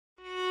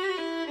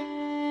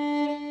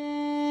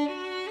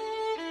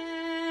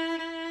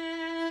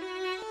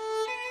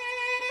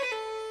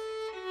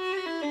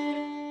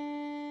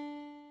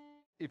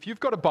If you've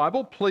got a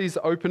Bible, please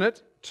open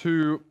it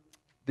to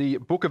the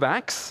book of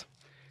Acts.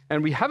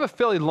 And we have a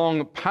fairly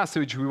long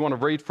passage we want to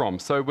read from.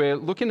 So we're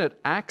looking at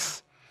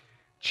Acts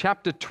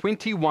chapter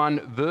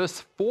 21,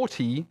 verse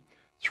 40,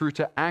 through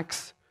to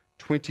Acts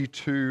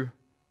 22,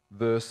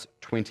 verse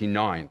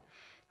 29.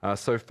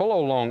 So follow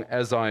along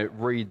as I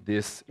read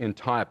this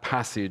entire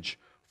passage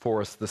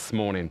for us this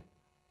morning.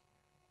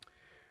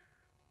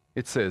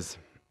 It says,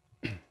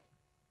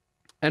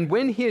 "And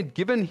when he had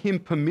given him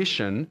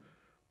permission,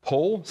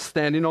 Paul,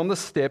 standing on the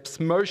steps,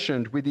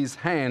 motioned with his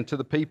hand to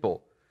the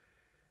people.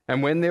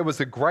 And when there was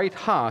a great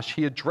hush,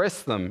 he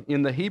addressed them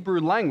in the Hebrew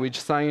language,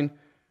 saying,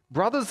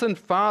 'Brothers and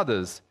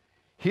fathers,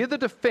 hear the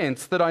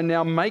defense that I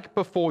now make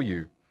before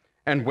you.'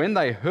 And when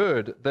they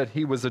heard that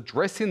he was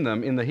addressing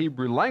them in the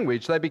Hebrew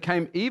language, they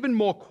became even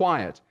more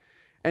quiet.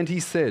 And he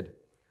said,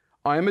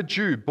 'I am a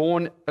Jew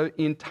born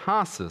in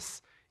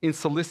Tarsus in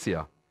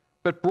Cilicia,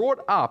 but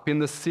brought up in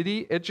this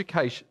city,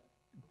 educated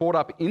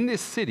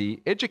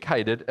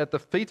at the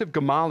feet of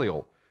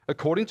Gamaliel,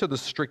 according to the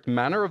strict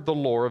manner of the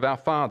law of our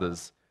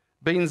fathers,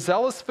 being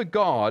zealous for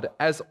God,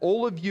 as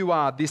all of you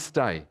are this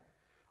day.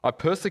 I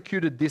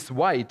persecuted this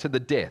way to the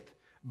death,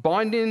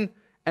 binding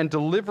and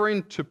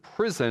delivering to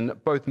prison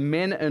both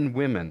men and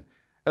women,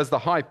 as the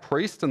high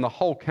priest and the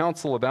whole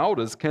council of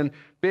elders can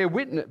bear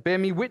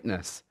me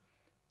witness.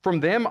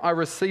 From them I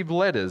received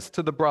letters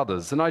to the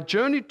brothers, and I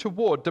journeyed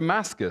toward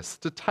Damascus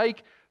to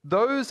take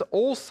those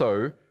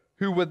also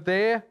who were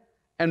there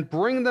and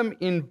bring them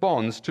in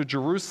bonds to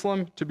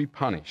Jerusalem to be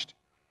punished.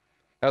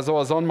 As I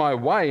was on my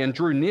way and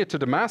drew near to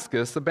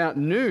Damascus, about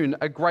noon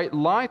a great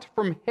light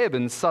from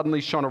heaven suddenly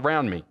shone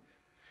around me.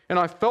 And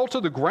I fell to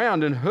the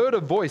ground and heard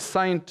a voice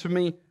saying to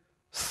me,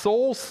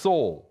 'Saul,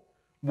 Saul,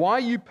 why are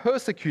you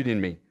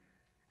persecuting me?'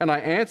 And I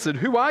answered,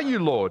 'Who are you,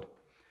 Lord?'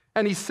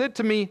 And he said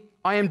to me,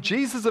 'I am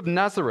Jesus of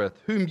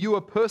Nazareth, whom you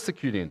are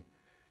persecuting.'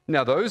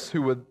 Now those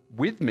who were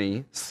with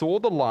me saw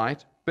the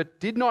light, but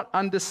did not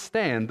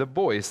understand the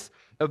voice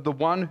of the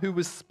one who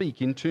was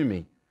speaking to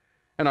me.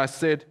 And I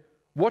said,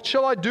 'What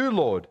shall I do,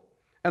 Lord?'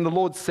 And the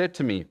Lord said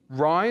to me,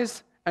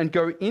 'Rise and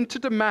go into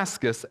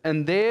Damascus,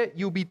 and there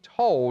you'll be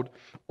told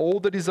all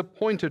that is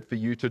appointed for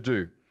you to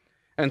do.'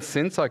 And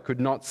since I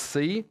could not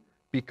see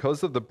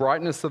because of the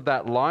brightness of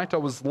that light, I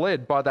was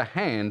led by the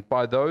hand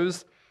by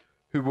those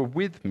who were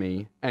with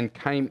me and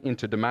came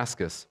into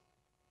Damascus.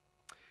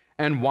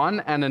 And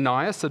one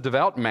Ananias, a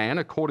devout man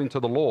according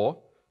to the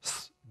law,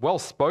 well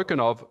spoken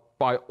of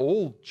by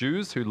all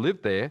Jews who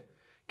lived there,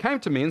 came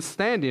to me and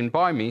standing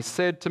by me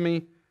said to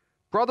me,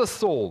 'Brother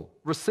Saul,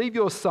 receive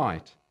your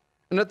sight.'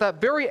 And at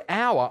that very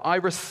hour I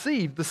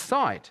received the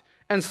sight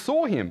and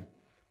saw him.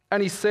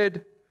 And he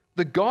said,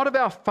 'The God of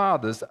our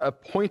fathers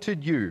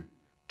appointed you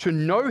to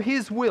know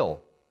his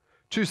will,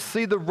 to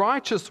see the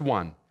righteous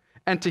one,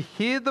 and to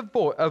hear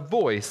a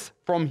voice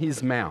from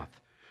his mouth.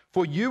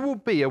 For you will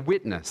be a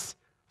witness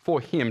for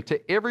him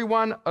to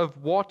everyone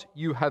of what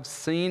you have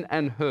seen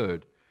and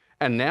heard.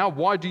 And now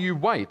why do you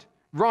wait?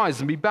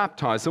 Rise and be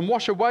baptized and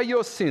wash away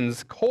your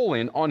sins,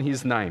 calling on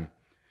his name.'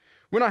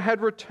 When I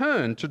had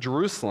returned to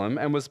Jerusalem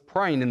and was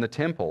praying in the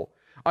temple,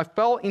 I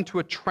fell into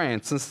a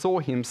trance and saw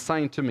him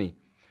saying to me,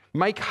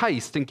 'Make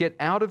haste and get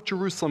out of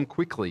Jerusalem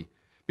quickly,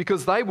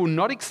 because they will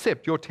not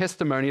accept your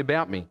testimony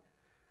about me.'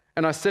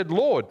 And I said,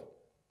 'Lord,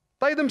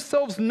 they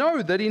themselves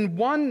know that in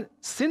one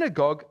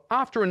synagogue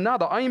after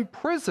another I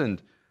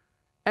imprisoned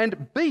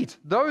and beat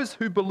those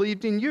who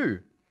believed in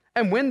you.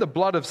 And when the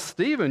blood of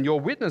Stephen,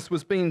 your witness,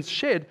 was being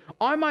shed,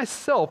 I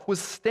myself was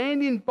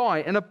standing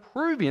by and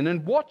approving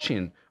and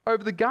watching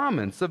over the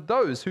garments of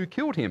those who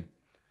killed him.'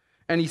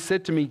 And he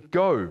said to me,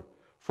 'Go,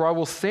 for I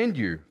will send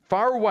you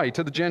far away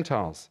to the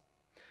Gentiles.'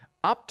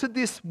 Up to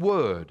this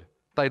word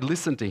they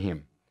listened to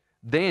him.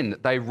 Then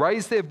they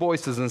raised their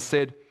voices and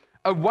said,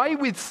 'Away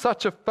with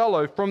such a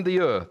fellow from the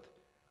earth,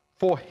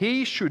 for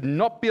he should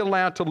not be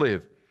allowed to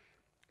live.'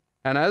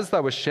 And as they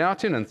were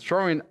shouting and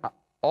throwing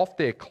off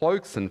their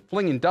cloaks and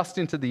flinging dust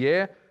into the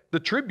air, the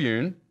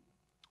tribune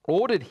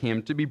ordered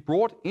him to be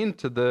brought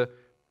into the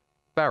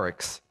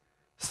barracks,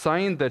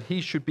 saying that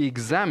he should be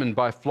examined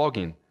by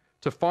flogging,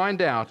 to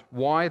find out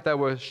why they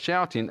were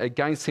shouting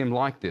against him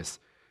like this.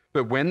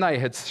 But when they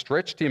had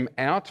stretched him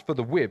out for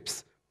the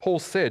whips, Paul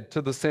said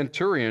to the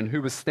centurion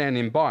who was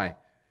standing by,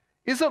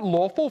 'Is it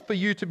lawful for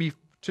you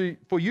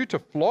to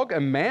flog a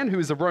man who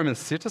is a Roman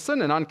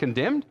citizen and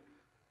uncondemned?'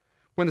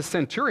 When the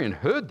centurion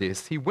heard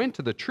this, he went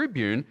to the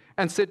tribune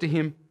and said to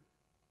him,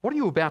 'What are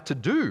you about to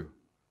do?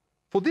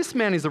 For this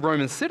man is a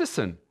Roman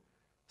citizen.'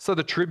 So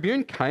the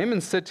tribune came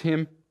and said to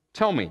him,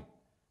 'Tell me,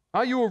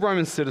 are you a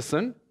Roman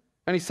citizen?'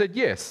 And he said,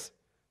 'Yes.'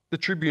 The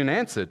tribune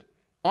answered,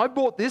 'I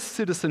bought this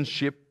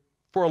citizenship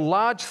for a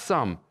large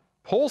sum.'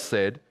 Paul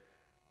said,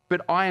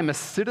 'But I am a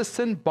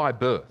citizen by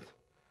birth.'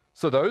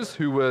 So those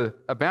who were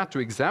about to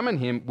examine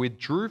him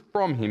withdrew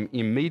from him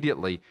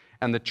immediately,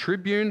 and the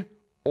tribune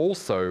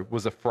also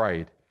was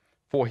afraid,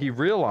 for he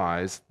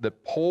realized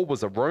that Paul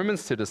was a Roman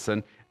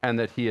citizen and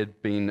that he had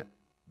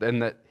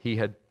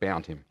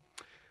bound him."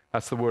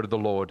 That's the word of the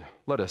Lord.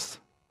 Let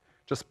us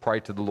just pray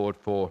to the Lord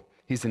for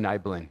his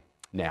enabling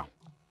now.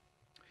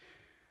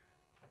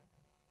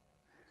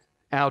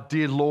 Our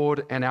dear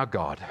Lord and our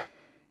God,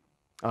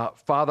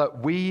 Father,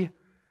 we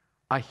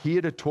are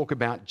here to talk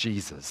about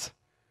Jesus.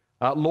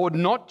 Lord,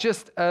 not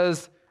just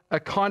as a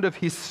kind of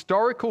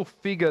historical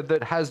figure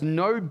that has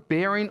no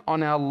bearing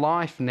on our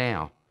life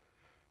now,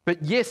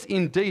 but yes,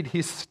 indeed,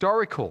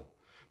 historical.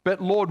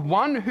 But Lord,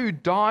 one who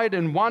died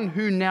and one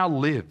who now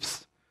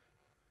lives.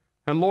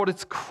 And Lord,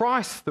 it's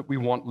Christ that we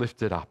want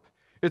lifted up.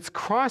 It's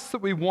Christ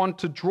that we want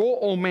to draw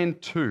all men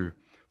to,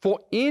 for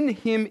in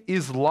him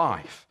is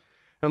life.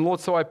 And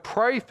Lord, so I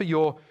pray for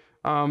your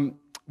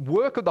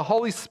work of the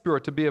Holy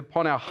Spirit to be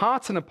upon our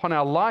hearts and upon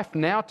our life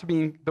now,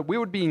 that we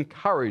would be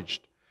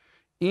encouraged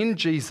in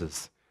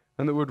Jesus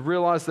and that we would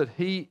realize that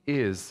he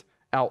is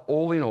our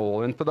all in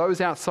all. And for those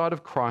outside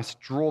of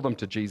Christ, draw them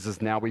to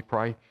Jesus now, we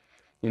pray.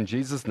 In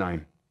Jesus'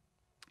 name,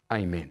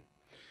 amen.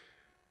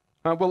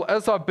 Well,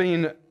 as I've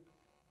been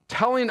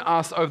telling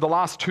us over the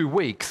last 2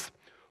 weeks,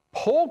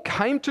 Paul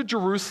came to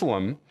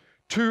Jerusalem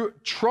to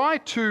try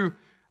to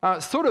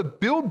sort of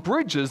build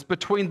bridges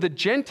between the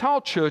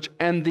Gentile church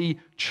and the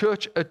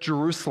church at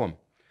Jerusalem.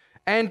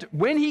 And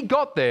when he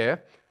got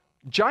there,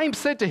 James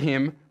said to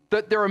him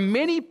that there are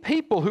many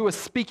people who are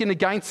speaking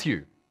against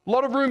you. A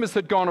lot of rumors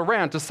had gone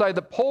around to say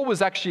that Paul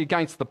was actually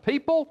against the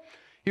people,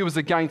 he was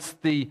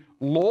against the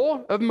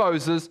law of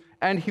Moses,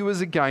 and he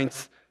was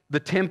against the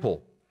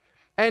temple.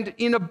 And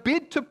in a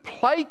bid to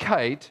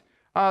placate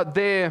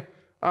their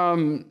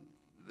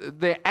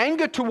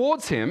anger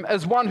towards him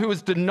as one who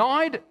has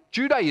denied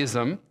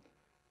Judaism,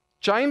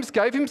 James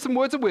gave him some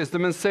words of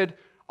wisdom and said,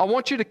 I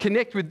want you to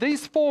connect with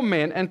these 4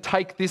 men and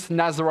take this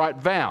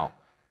Nazirite vow.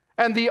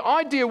 And the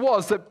idea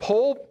was that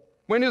Paul,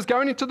 when he was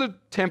going into the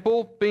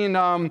temple,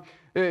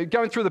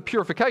 going through the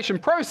purification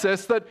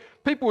process, that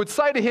people would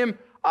say to him,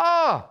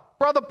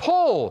 Brother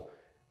Paul,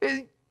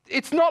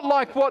 it's not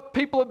like what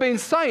people have been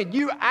saying.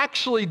 You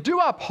actually do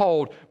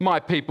uphold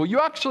my people. You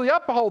actually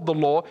uphold the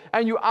law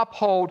and you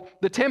uphold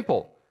the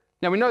temple.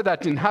 Now, we know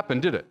that didn't happen,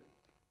 did it?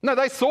 No,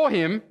 they saw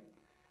him,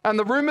 and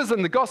the rumors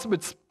and the gossip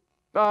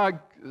got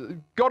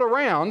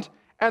around,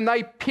 and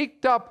they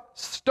picked up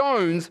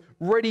stones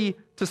ready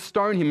to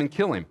stone him and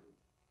kill him.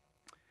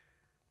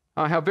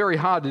 How very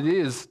hard it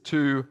is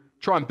to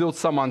try and build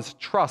someone's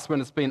trust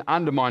when it's been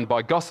undermined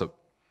by gossip.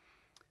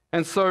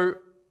 And so,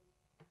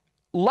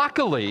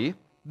 luckily,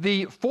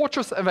 the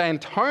fortress of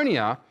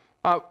Antonia,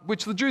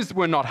 which the Jews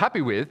were not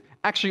happy with,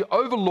 actually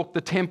overlooked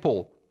the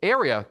temple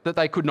area that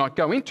they could not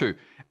go into.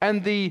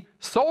 And the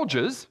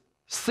soldiers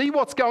see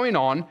what's going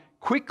on,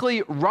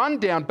 quickly run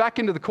down back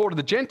into the court of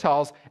the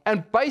Gentiles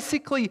and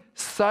basically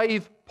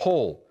save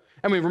Paul.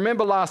 And we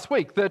remember last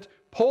week that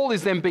Paul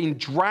is then being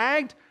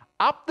dragged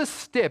up the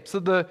steps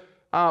of the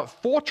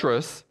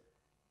fortress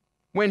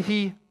when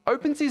he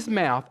opens his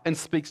mouth and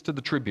speaks to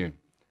the tribune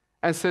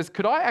and says,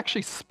 could I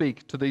actually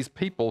speak to these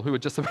people who are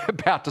just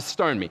about to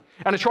stone me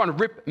and are trying to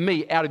rip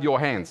me out of your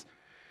hands?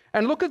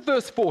 And look at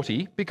verse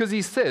 40, because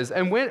it says,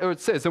 and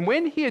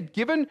when he had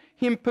given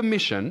him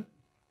permission,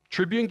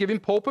 tribune giving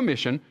Paul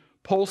permission,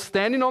 Paul,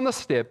 standing on the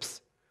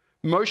steps,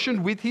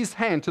 motioned with his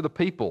hand to the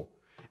people.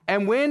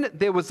 And when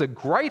there was a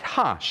great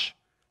hush,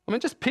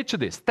 just picture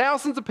this,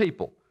 thousands of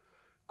people,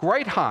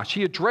 great hush,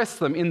 he addressed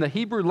them in the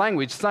Hebrew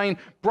language, saying,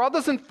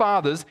 brothers and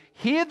fathers,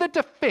 hear the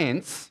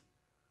defense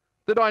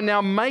that I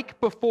now make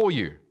before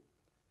you.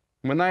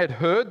 And when they had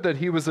heard that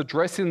he was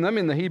addressing them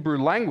in the Hebrew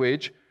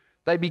language,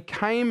 they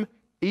became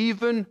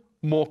even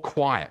more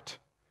quiet.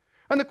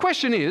 And the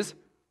question is,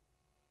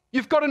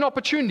 you've got an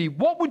opportunity.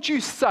 What would you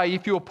say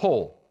if you're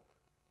Paul?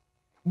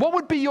 What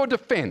would be your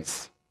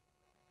defense?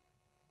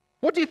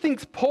 What do you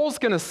think Paul's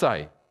going to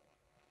say?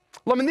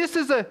 Well, this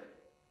is a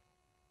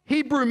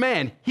Hebrew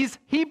man. His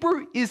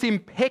Hebrew is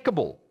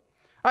impeccable.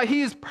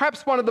 He is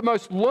perhaps one of the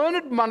most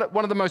learned,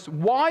 one of the most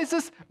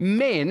wisest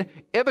men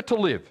ever to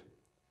live.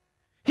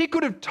 He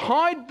could have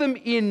tied them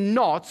in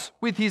knots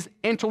with his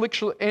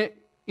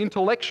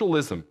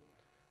intellectualism,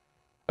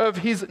 of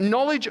his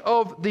knowledge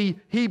of the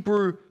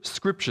Hebrew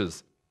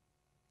scriptures.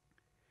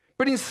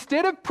 But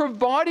instead of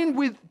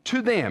providing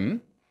to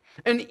them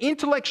an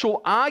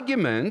intellectual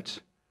argument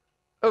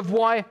of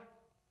why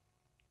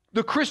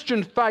the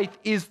Christian faith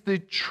is the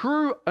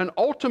true and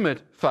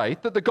ultimate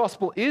faith, that the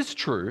gospel is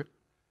true,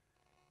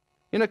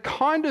 in a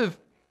kind of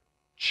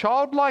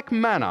childlike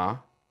manner,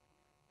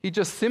 he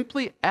just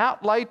simply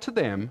outlaid to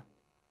them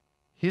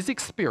his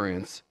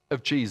experience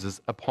of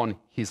Jesus upon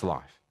his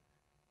life.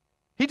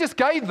 He just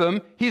gave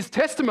them his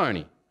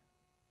testimony,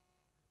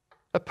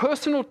 a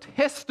personal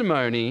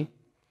testimony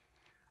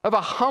of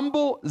a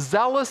humble,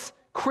 zealous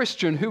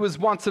Christian who was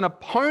once an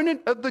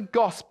opponent of the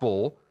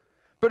gospel,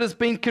 but has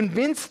been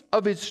convinced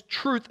of its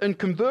truth and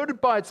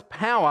converted by its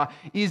power,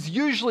 is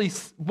usually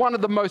one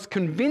of the most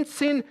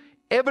convincing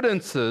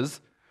evidences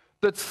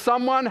that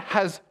someone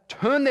has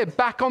turned their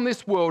back on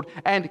this world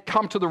and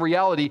come to the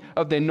reality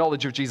of their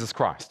knowledge of Jesus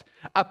Christ.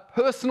 A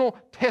personal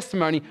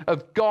testimony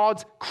of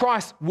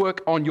Christ's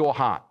work on your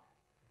heart.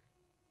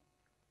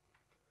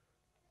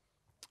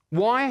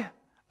 Why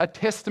are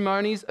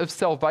testimonies of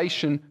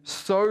salvation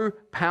so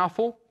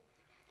powerful?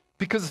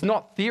 Because it's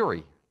not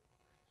theory.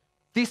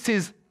 This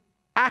is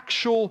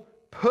actual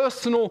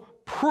personal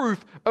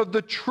proof of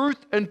the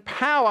truth and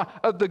power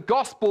of the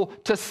gospel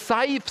to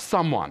save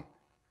someone.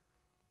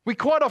 We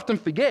quite often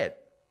forget.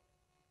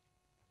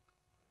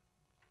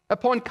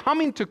 Upon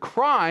coming to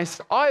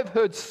Christ, I have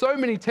heard so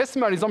many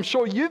testimonies. I'm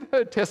sure you've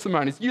heard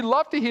testimonies. You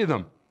love to hear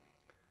them.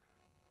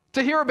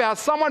 To hear about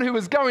someone who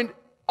was going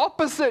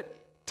opposite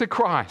to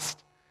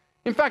Christ.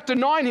 In fact,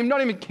 denying him,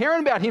 not even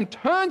caring about him,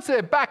 turns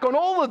their back on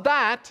all of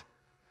that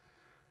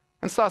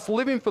and starts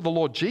living for the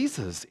Lord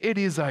Jesus. It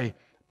is a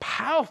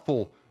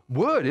powerful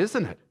word,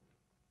 isn't it?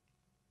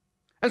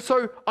 And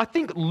so I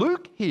think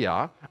Luke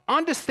here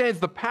understands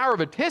the power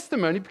of a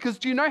testimony, because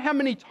do you know how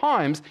many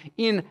times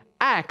in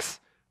Acts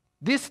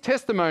this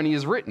testimony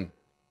is written?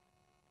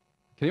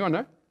 Can anyone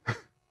know?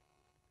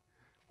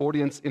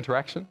 Audience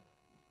interaction?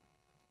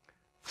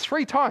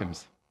 3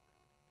 times.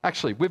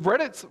 Actually, we've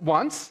read it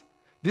once.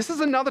 This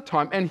is another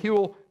time, and he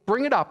will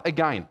bring it up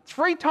again.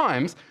 3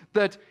 times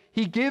that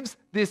he gives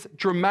this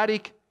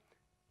dramatic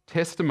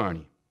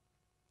testimony.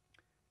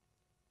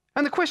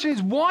 And the question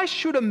is, why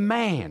should a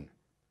man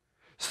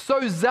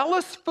so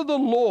zealous for the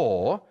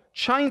law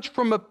change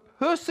from a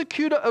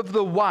persecutor of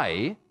the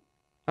way,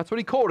 that's what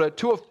he called it,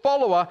 to a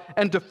follower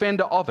and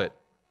defender of it?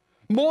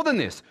 More than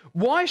this,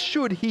 why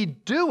should he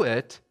do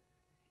it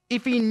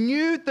if he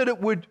knew that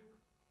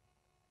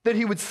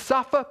he would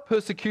suffer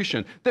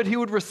persecution, that he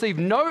would receive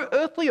no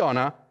earthly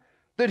honor,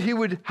 that he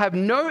would have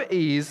no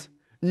ease,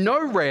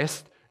 no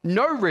rest,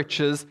 no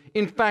riches?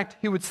 In fact,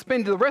 he would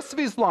spend the rest of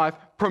his life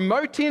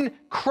promoting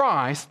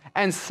Christ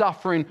and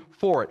suffering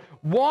for it.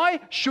 Why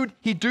should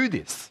he do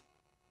this?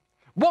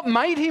 What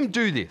made him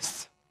do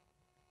this?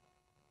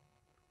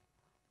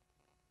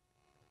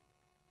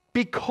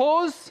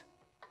 Because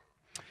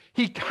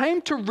he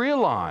came to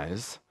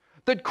realize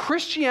that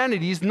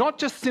Christianity is not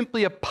just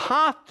simply a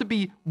path to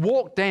be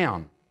walked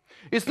down.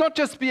 It's not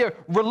just be a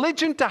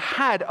religion to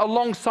have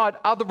alongside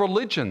other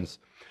religions.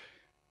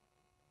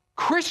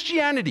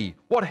 Christianity,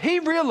 what he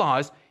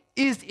realized,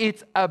 is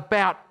it's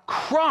about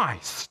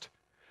Christ.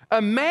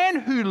 A man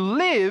who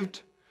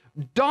lived,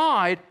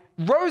 died,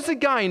 rose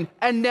again,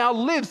 and now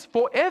lives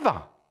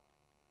forever.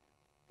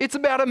 It's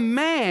about a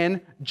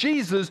man,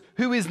 Jesus,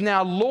 who is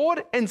now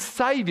Lord and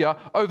Savior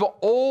over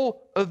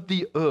all of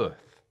the earth.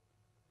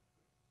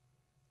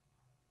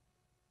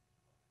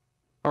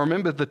 I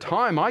remember the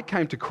time I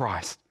came to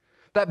Christ,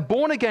 that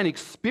born-again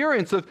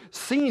experience of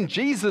seeing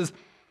Jesus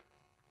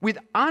with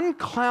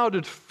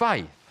unclouded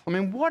faith. I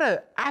mean, what an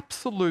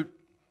absolute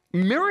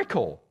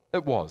miracle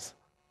it was.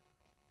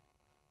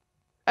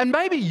 And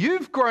maybe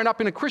you've grown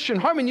up in a Christian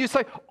home and you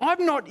say,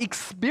 I've not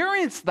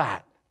experienced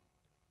that.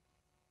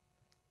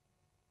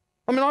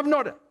 I mean, I've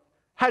not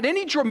had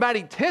any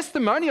dramatic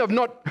testimony. I've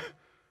not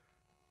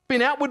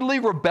been outwardly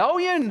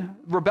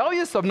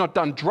rebellious. I've not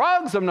done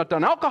drugs. I've not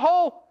done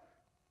alcohol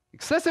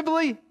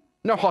excessively.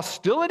 No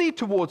hostility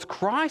towards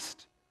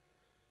Christ.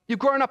 You've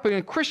grown up in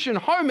a Christian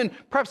home, and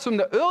perhaps from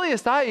the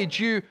earliest age,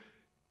 you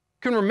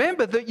can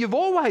remember that you've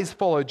always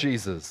followed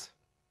Jesus.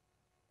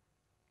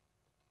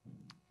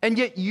 And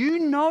yet you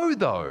know,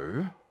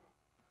 though,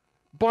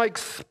 by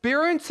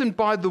experience and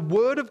by the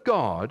Word of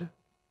God,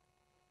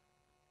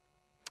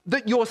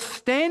 that your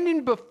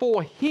standing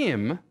before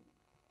Him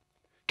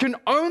can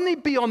only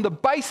be on the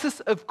basis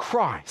of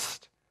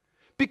Christ,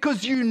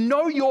 because you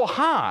know your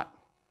heart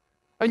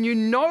and you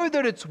know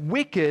that it's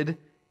wicked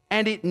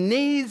and it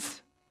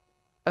needs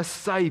a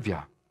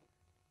Savior.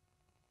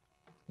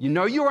 You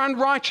know your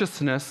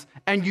unrighteousness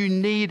and you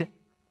need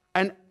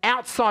an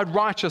outside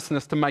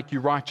righteousness to make you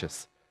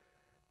righteous.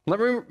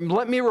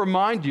 Let me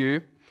remind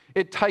you,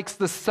 it takes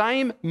the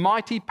same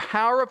mighty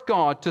power of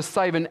God to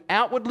save an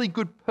outwardly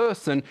good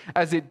person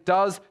as it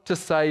does to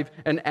save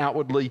an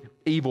outwardly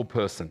evil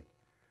person.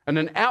 And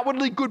an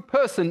outwardly good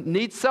person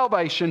needs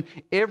salvation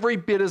every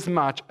bit as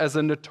much as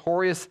a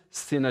notorious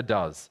sinner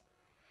does.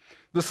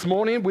 This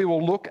morning we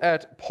will look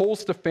at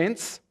Paul's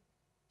defense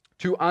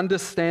to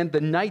understand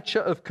the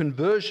nature of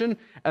conversion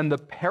and the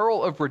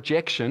peril of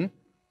rejection.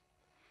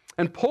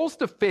 And Paul's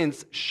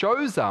defense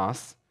shows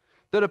us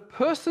that a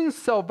person's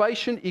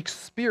salvation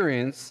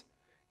experience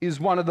is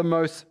one of the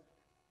most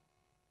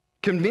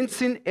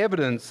convincing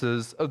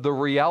evidences of the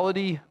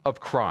reality of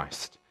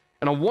Christ.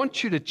 And I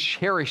want you to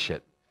cherish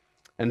it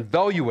and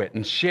value it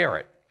and share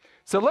it.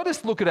 So let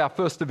us look at our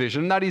first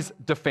division, and that is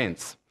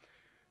defense.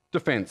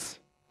 Defense.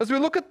 As we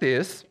look at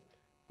this,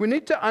 we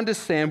need to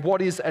understand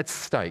what is at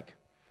stake.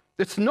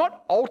 It's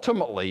not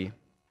ultimately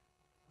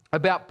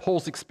about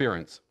Paul's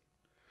experience.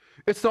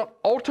 It's not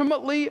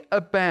ultimately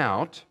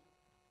about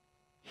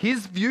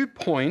his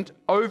viewpoint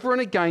over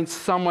and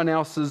against someone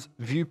else's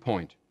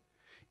viewpoint.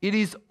 It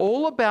is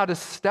all about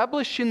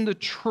establishing the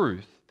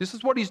truth, this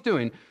is what he's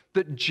doing,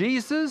 that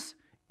Jesus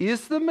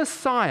is the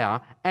Messiah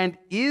and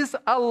is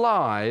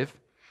alive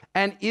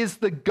and is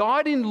the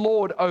guiding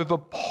Lord over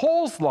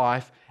Paul's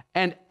life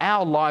and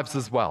our lives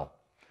as well.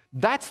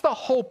 That's the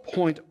whole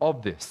point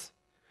of this.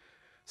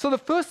 So the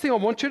first thing I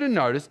want you to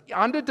notice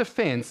under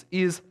defense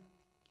is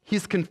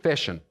his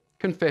confession.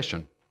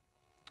 Confession.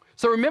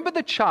 So remember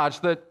the charge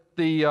that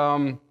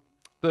the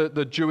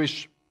the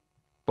Jewish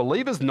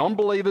believers,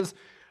 non-believers,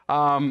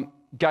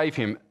 gave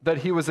him, that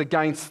he was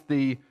against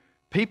the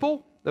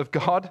people of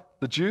God,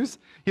 the Jews.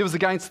 He was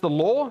against the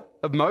law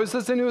of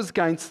Moses, and he was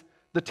against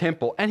the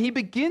temple. And he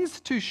begins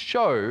to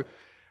show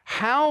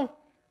how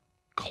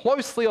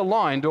closely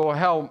aligned, or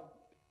how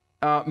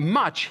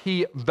much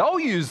he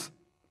values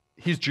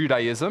his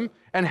Judaism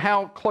and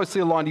how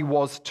closely aligned he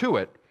was to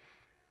it.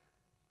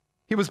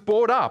 He was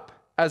brought up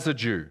as a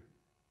Jew.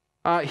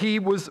 He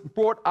was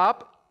brought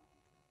up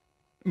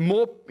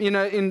more,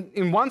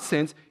 in one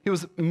sense, he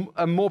was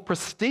a more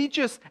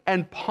prestigious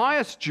and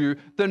pious Jew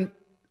than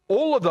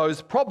all of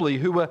those probably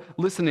who were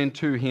listening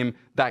to him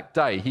that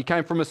day. He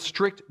came from a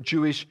strict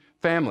Jewish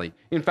family.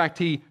 In fact,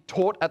 he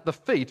taught at the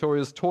feet, or he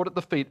was taught at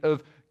the feet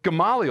of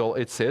Gamaliel,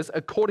 it says,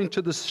 according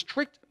to the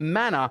strict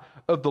manner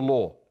of the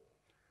law.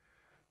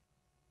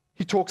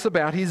 He talks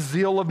about his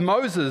zeal of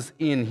Moses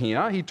in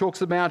here. He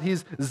talks about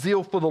his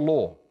zeal for the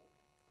law.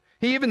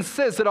 He even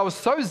says that I was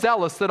so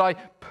zealous that I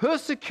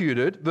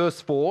persecuted,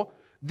 verse 4,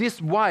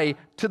 this way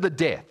to the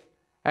death.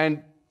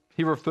 And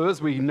he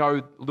refers, we know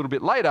a little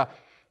bit later,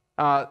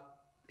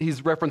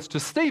 his reference to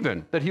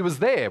Stephen, that he was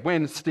there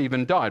when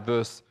Stephen died,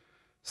 verse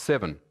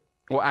 7,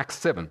 or Acts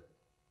 7.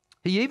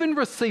 He even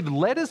received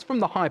letters from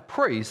the high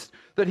priest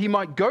that he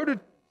might go to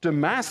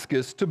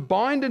Damascus to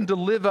bind and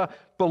deliver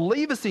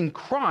believers in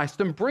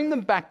Christ and bring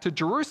them back to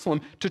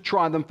Jerusalem to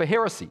try them for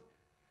heresy.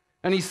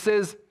 And he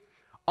says,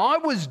 I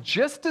was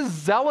just as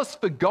zealous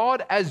for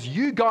God as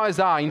you guys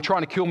are in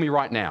trying to kill me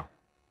right now.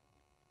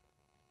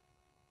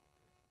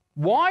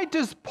 Why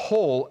does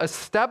Paul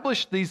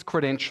establish these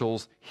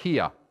credentials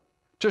here?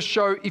 To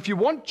show, if you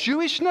want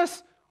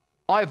Jewishness,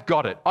 I've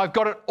got it. I've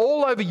got it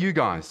all over you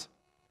guys.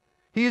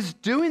 He is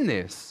doing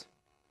this,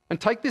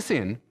 and take this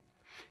in,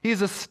 he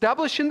is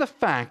establishing the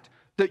fact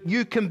that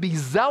you can be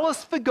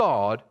zealous for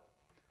God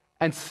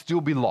and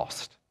still be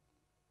lost.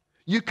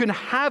 You can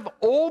have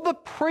all the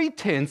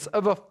pretense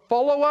of a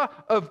follower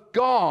of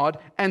God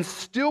and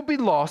still be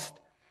lost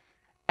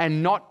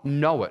and not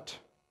know it.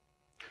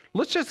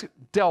 Let's just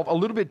delve a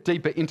little bit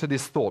deeper into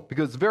this thought,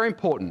 because it's very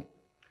important.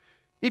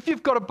 If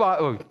you've got a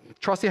Bible,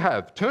 trust you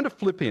have, turn to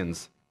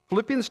Philippians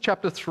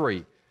chapter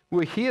 3. We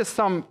were here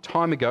some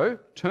time ago.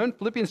 Turn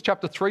Philippians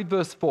chapter 3,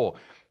 verse 4.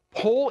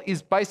 Paul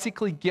is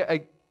basically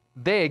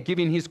there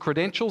giving his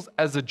credentials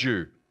as a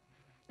Jew.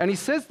 And he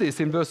says this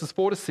in verses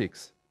 4 to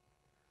 6.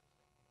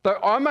 Though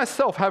I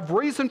myself have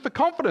reason for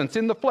confidence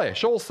in the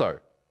flesh also.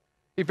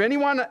 If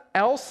anyone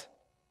else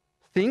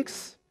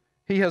thinks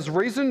he has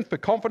reason for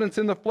confidence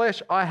in the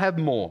flesh, I have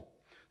more.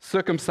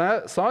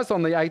 Circumcised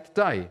on the 8th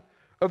day,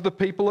 of the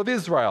people of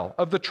Israel,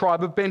 of the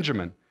tribe of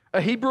Benjamin,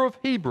 a Hebrew of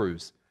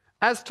Hebrews,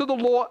 as to the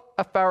law,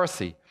 a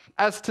Pharisee,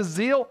 as to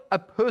zeal, a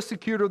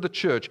persecutor of the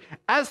church,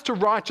 as to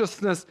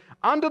righteousness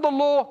under the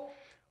law,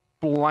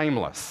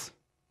 blameless.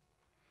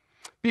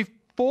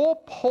 Before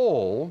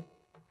Paul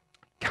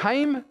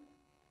came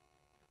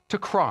to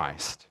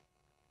Christ,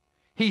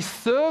 he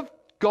served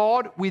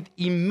God with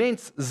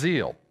immense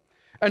zeal.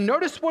 And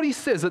notice what he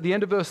says at the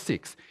end of verse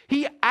 6.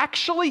 He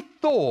actually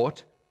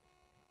thought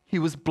he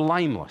was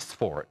blameless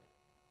for it.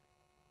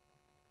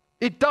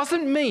 It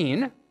doesn't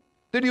mean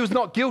that he was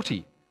not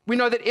guilty. We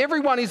know that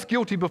everyone is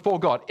guilty before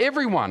God.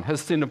 Everyone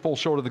has sinned and falls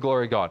short of the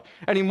glory of God.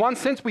 And in one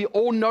sense, we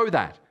all know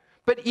that.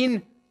 But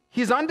in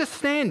his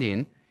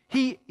understanding,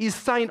 he is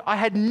saying, I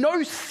had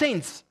no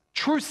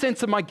true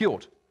sense of my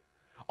guilt.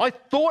 I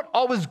thought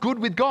I was good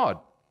with God.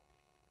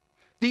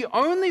 The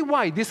only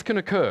way this can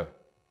occur,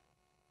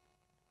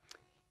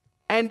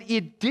 and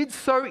it did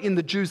so in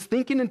the Jews'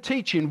 thinking and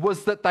teaching,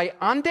 was that they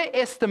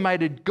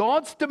underestimated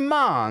God's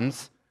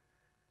demands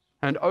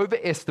and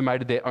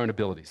overestimated their own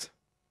abilities.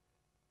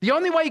 The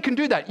only way you can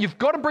do that, you've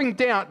got to bring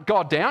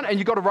God down and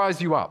you've got to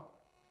rise you up.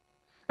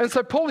 And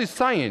so Paul is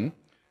saying,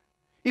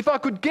 if I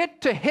could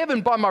get to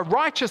heaven by my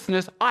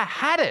righteousness, I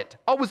had it.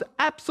 I was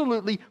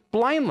absolutely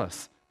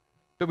blameless.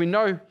 But we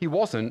know he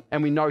wasn't,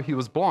 and we know he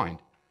was blind.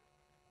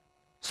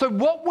 So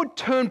what would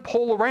turn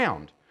Paul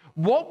around?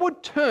 What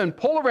would turn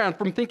Paul around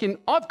from thinking,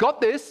 I've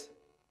got this.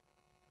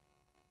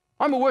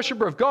 I'm a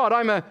worshiper of God.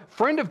 I'm a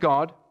friend of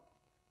God.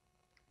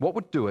 What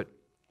would do it?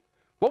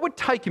 What would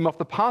take him off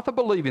the path of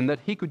believing that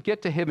he could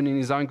get to heaven in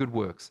his own good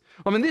works?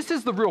 I mean, this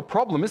is the real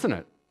problem, isn't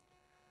it?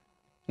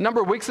 A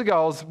number of weeks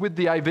ago, I was with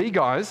the AV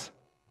guys,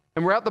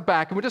 and we're out the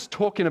back, and we're just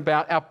talking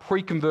about our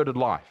pre-converted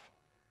life.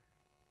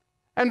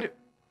 And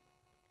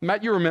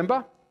Matt, you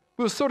remember?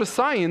 We were sort of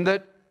saying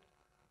that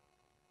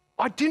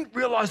I didn't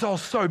realize I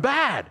was so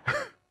bad.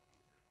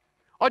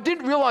 I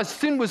didn't realize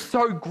sin was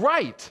so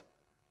great.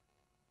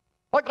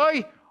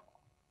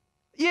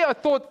 I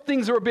thought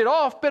things were a bit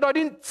off, but I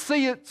didn't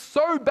see it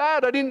so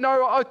bad.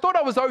 I thought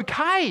I was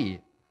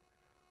okay.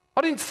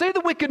 I didn't see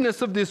the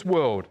wickedness of this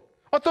world.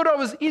 I thought I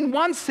was, in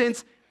one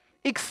sense,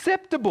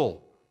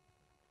 acceptable.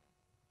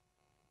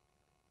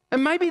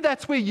 And maybe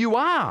that's where you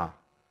are.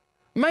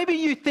 Maybe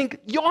you think,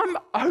 I'm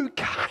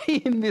okay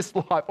in this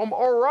life. I'm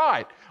all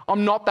right.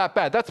 I'm not that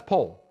bad. That's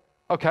Paul.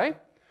 Okay?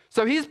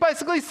 So he's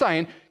basically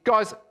saying,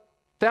 guys,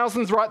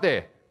 thousands right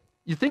there.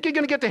 You think you're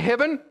going to get to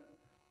heaven?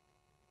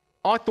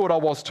 I thought I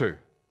was too,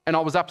 and I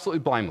was absolutely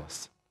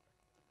blameless.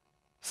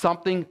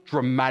 Something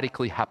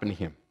dramatically happened to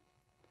him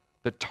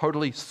that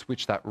totally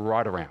switched that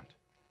right around.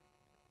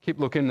 Keep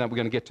looking, that we're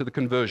going to get to the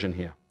conversion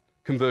here.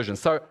 Conversion.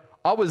 So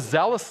I was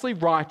zealously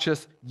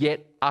righteous,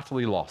 yet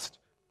utterly lost.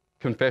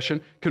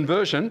 Confession.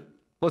 Conversion,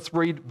 let's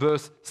read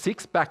verse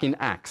 6 back in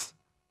Acts.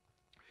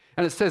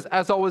 And it says,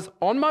 as I was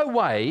on my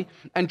way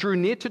and drew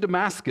near to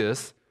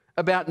Damascus,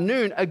 about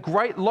noon, a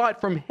great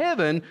light from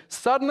heaven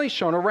suddenly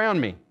shone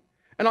around me.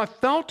 And I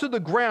fell to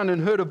the ground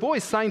and heard a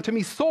voice saying to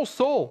me, Saul,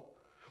 Saul,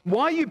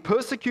 why are you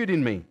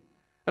persecuting me?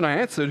 And I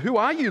answered, who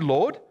are you,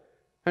 Lord?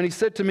 And he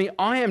said to me,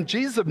 I am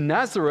Jesus of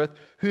Nazareth,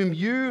 whom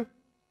you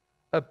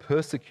are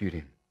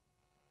persecuting.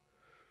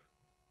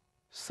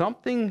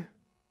 Something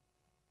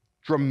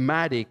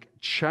dramatic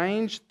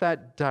changed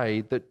that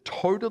day that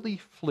totally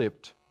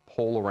flipped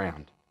Paul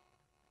around.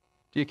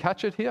 Do you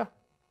catch it here?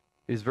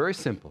 It is very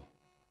simple.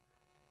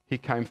 He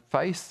came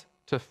face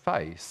to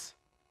face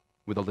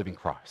with a living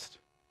Christ.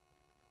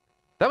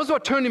 That was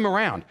what turned him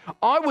around.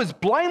 I was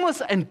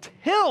blameless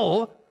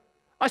until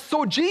I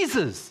saw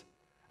Jesus,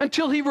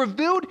 until he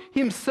revealed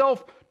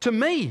himself to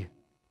me.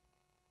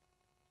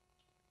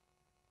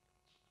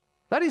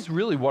 That is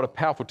really what a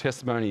powerful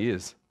testimony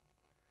is.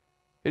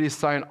 It is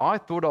saying, I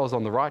thought I was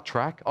on the right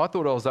track. I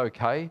thought I was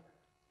okay.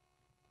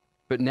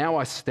 But now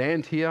I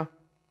stand here.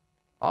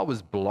 I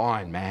was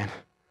blind, man.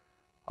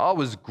 I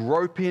was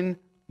groping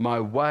my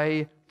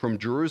way from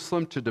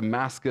Jerusalem to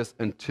Damascus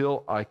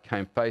until I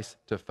came face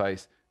to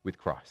face with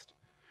Christ.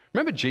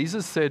 Remember,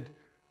 Jesus said,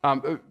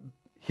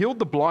 healed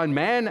the blind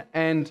man,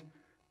 and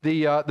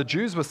the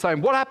Jews were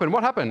saying, what happened?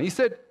 What happened? He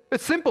said,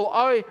 it's simple.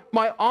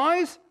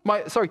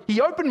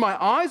 He opened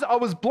my eyes. I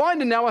was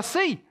blind and now I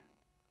see.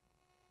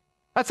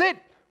 That's it.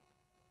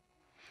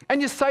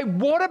 And you say,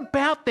 what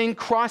about then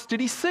Christ did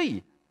he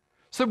see?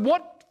 So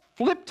what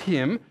flipped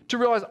him to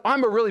realize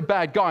I'm a really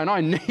bad guy and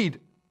I need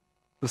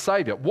the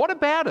Savior? What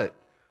about it?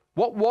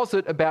 What was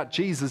it about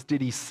Jesus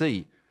did he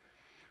see?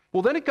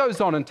 Well, then it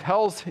goes on and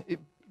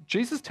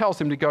Jesus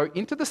tells him to go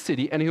into the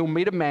city and he'll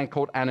meet a man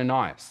called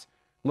Ananias.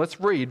 Let's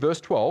read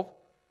verse 12.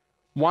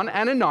 One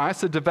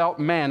Ananias, a devout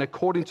man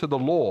according to the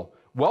law,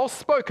 well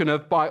spoken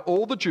of by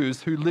all the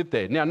Jews who lived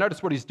there. Now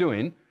notice what he's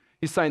doing.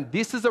 He's saying,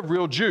 this is a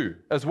real Jew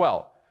as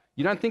well.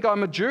 You don't think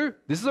I'm a Jew?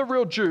 This is a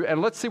real Jew,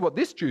 and let's see what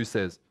this Jew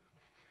says.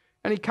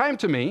 And he came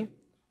to me,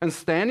 and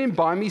standing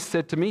by me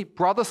said to me,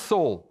 Brother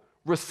Saul,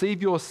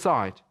 receive your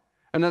sight.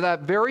 And at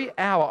that very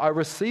hour I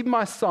received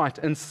my sight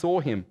and saw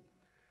him.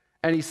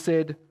 And he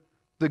said,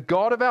 the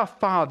God of our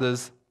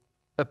fathers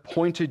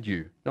appointed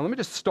you. Now let me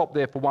just stop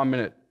there for 1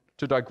 minute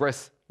to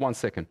digress 1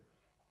 second.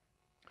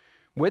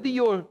 Whether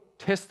your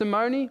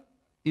testimony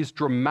is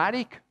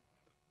dramatic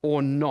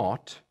or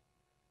not,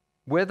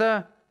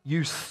 whether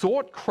you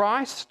sought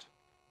Christ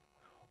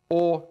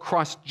or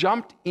Christ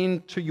jumped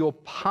into your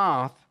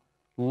path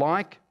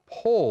like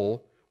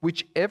Paul,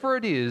 whichever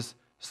it is,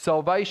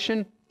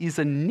 salvation is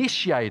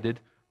initiated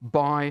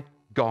by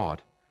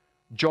God.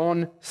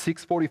 John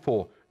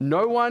 6:44.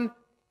 No one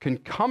can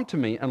come to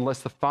me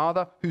unless the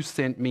Father who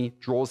sent me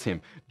draws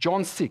him.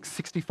 John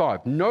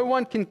 6:65. No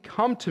one can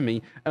come to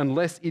me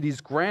unless it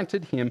is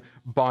granted him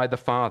by the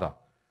Father.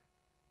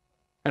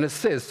 And it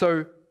says,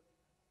 so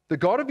the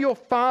God of your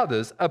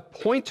fathers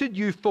appointed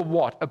you for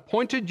what?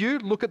 Appointed you,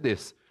 look at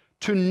this,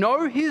 to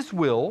know his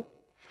will,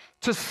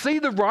 to see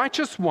the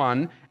righteous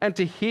one, and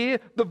to hear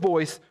the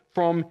voice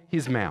from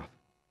his mouth.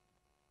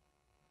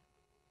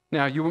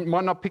 Now, you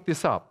might not pick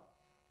this up,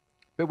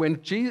 but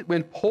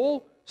when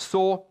Paul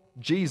saw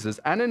Jesus,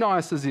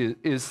 Ananias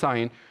is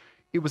saying,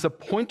 it was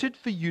appointed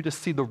for you to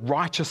see the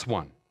righteous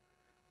one.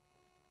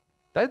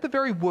 They're the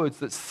very words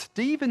that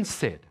Stephen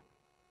said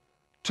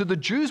to the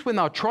Jews when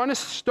they were trying to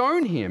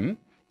stone him.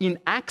 In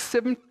Acts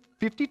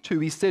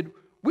 7:52, he said,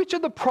 which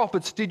of the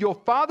prophets did your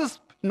fathers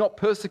not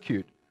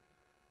persecute?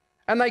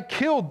 And they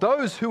killed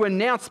those who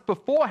announced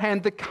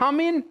beforehand the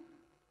coming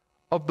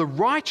of the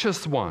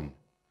righteous one,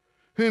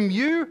 whom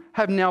you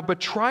have now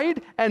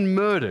betrayed and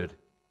murdered.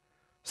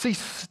 See,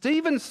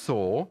 Stephen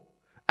saw,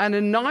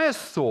 Ananias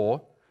saw,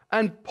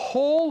 and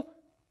Paul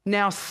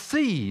now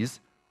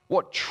sees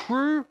what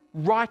true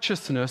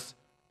righteousness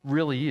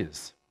really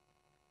is.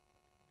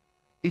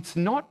 It's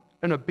not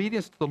an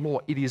obedience to the law,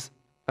 it is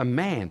a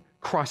man,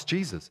 Christ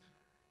Jesus.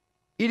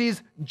 It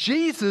is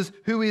Jesus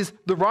who is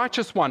the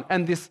righteous one.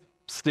 And this,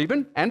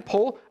 Stephen and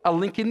Paul are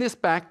linking this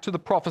back to the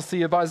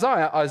prophecy of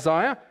Isaiah.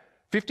 Isaiah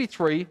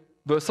 53,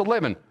 verse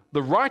 11.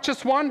 The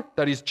righteous one,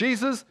 that is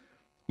Jesus,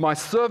 my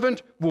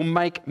servant, will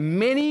make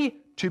many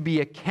to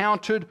be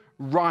accounted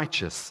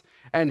righteous,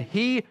 and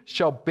he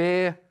shall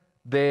bear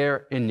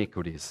their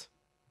iniquities.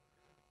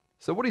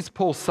 So what is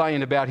Paul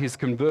saying about his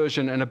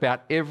conversion and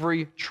about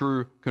every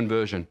true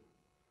conversion?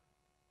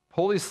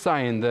 Paul is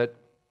saying that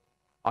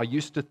I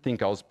used to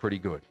think I was pretty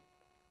good.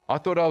 I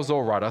thought I was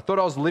all right. I thought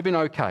I was living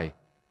okay.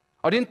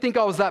 I didn't think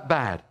I was that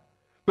bad.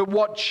 But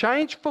what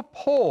changed for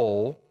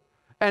Paul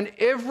and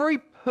every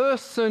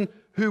person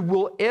who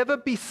will ever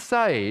be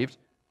saved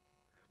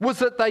was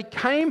that they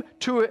came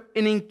to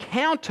an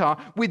encounter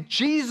with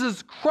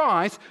Jesus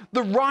Christ,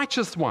 the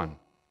righteous one.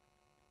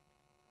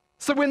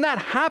 So when that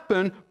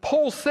happened,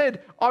 Paul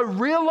said, I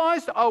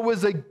realized I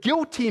was a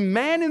guilty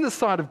man in the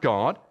sight of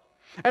God,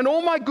 and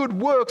all my good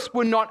works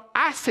were not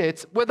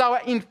assets, but they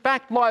were in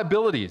fact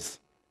liabilities.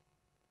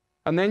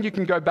 And then you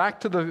can go back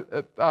to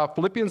the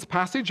Philippians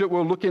passage that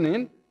we're looking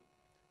in,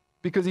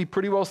 because he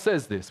pretty well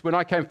says this. When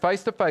I came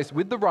face to face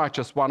with the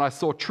righteous one, I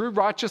saw true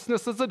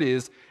righteousness as it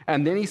is,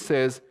 and then he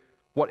says,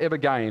 whatever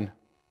gain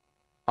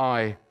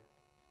I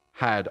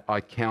had,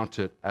 I count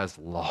it as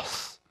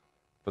loss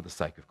for the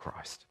sake of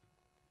Christ.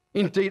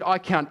 Indeed, I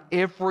count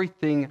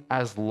everything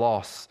as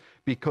loss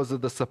because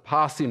of the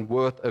surpassing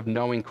worth of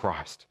knowing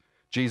Christ,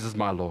 Jesus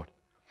my Lord.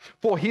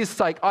 For his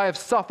sake, I have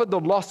suffered the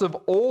loss of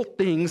all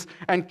things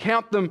and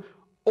count them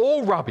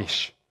all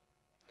rubbish,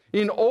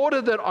 in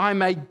order that I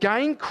may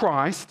gain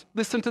Christ,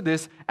 listen to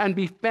this, and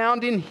be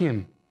found in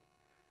him,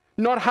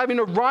 not having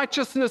a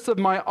righteousness of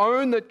my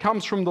own that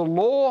comes from the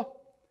law,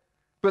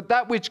 but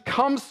that which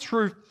comes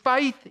through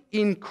faith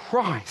in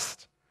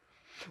Christ.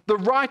 The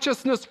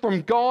righteousness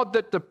from God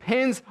that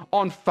depends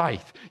on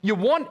faith. You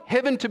want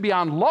heaven to be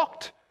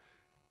unlocked?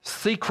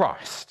 See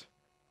Christ.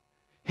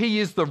 He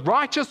is the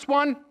righteous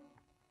one,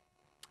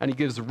 and he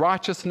gives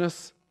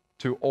righteousness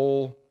to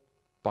all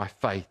by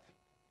faith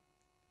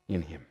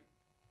in him.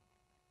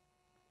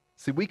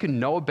 See, we can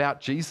know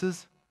about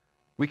Jesus.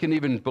 We can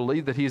even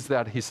believe that he is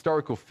that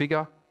historical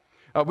figure.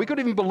 We could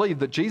even believe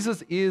that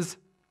Jesus is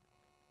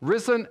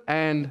risen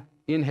and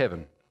in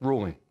heaven,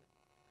 ruling.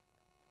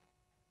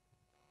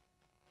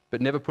 But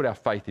never put our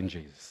faith in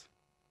Jesus.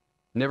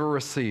 Never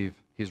receive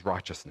his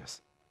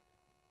righteousness.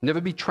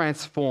 Never be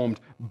transformed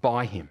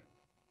by him.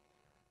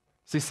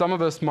 See, some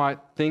of us might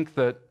think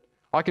that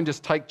I can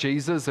just take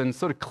Jesus and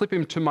sort of clip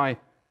him to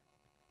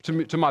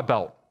my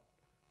belt.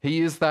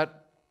 He is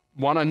that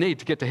one I need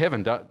to get to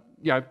heaven.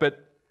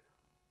 But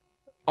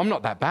I'm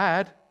not that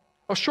bad.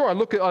 Oh, sure,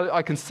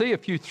 I can see a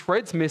few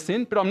threads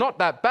missing, but I'm not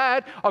that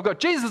bad. I've got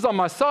Jesus on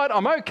my side.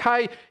 I'm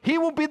okay. He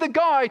will be the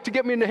guy to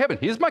get me into heaven.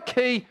 Here's my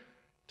key.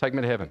 Take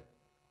me to heaven.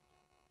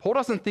 Paul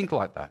doesn't think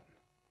like that.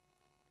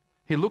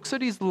 He looks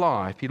at his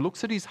life, he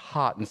looks at his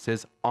heart and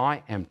says,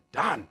 I am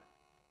done.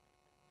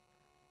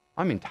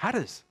 I'm in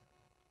tatters.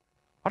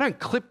 I don't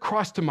clip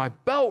Christ to my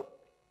belt.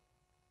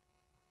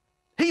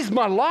 He's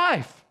my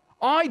life.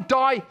 I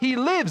die, he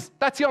lives.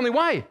 That's the only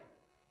way.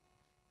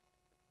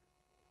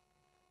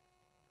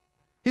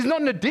 He's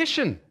not an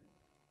addition.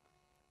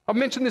 I've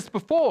mentioned this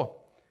before.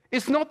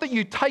 It's not that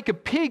you take a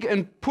pig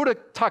and put a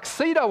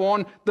tuxedo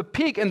on the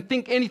pig and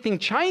think anything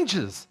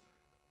changes.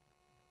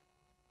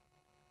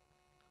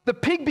 The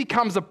pig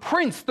becomes a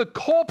prince. The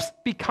corpse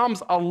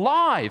becomes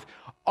alive.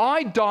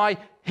 I die,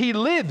 he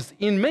lives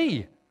in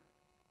me.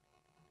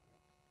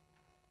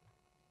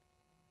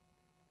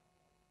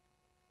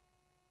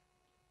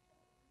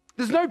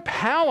 There's no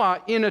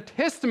power in a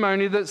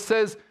testimony that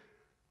says,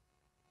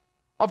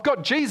 I've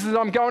got Jesus,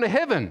 I'm going to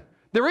heaven.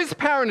 There is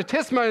power in a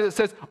testimony that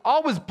says,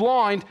 I was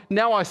blind,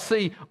 now I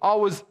see. I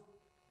was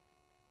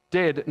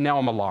dead, now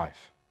I'm alive.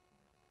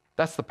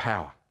 That's the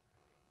power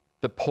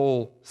that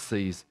Paul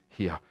sees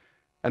here.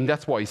 And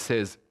that's why he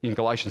says in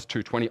Galatians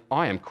 2:20,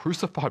 I am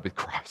crucified with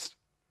Christ.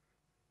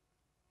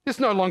 It's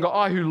no longer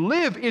I who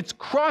live, it's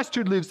Christ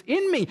who lives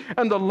in me.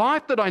 And the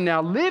life that I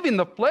now live in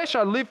the flesh,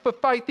 I live for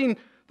faith in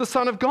the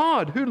Son of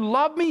God, who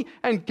loved me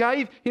and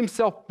gave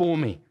himself for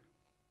me.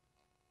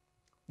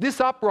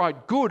 This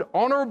upright, good,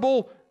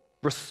 honorable,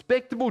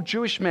 respectable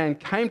Jewish man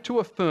came to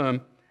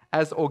affirm,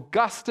 as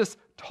Augustus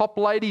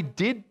Toplady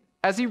did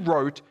as he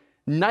wrote,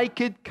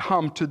 naked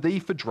come to thee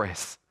for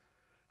dress.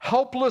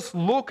 Helpless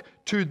look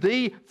to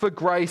thee for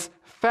grace.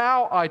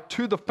 Foul I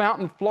to the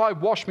fountain fly,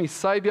 wash me,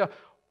 Saviour,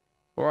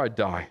 or I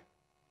die.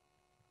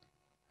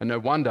 And no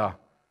wonder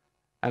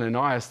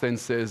Ananias then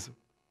says,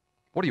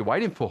 what are you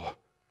waiting for?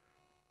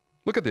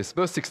 Look at this,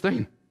 verse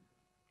 16.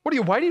 What are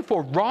you waiting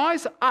for?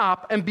 Rise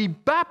up and be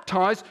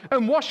baptized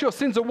and wash your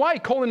sins away,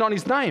 calling on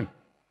his name.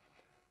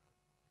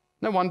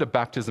 No wonder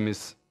baptism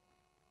is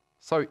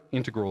so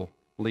integrally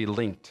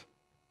linked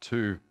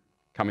to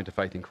coming to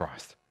faith in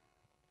Christ.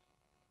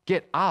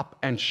 Get up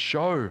and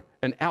show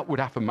an outward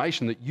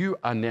affirmation that you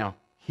are now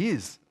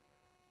his.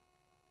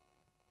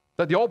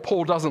 That the old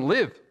Paul doesn't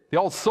live. The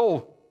old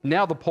Saul,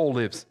 now the Paul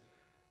lives,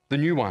 the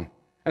new one.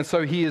 And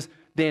so he is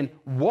then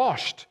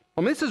washed.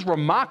 I mean, this is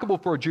remarkable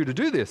for a Jew to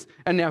do this.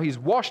 And now he's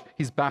washed,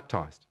 he's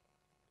baptized.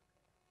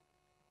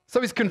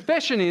 So his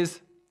confession is,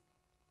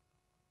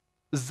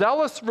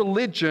 zealous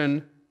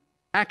religion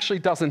actually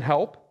doesn't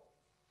help.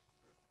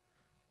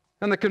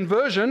 And the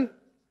conversion,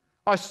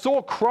 I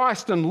saw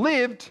Christ and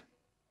lived,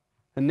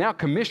 and now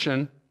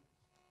commission.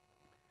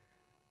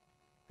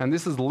 And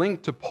this is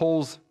linked to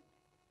Paul's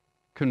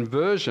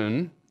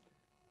conversion,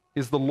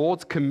 is the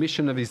Lord's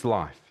commission of his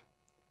life.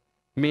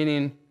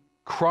 Meaning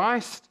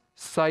Christ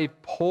saved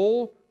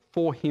Paul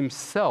for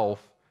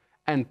himself,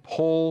 and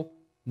Paul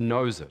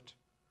knows it.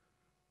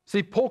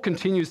 See, Paul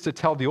continues to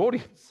tell the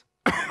audience,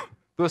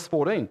 verse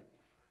 14,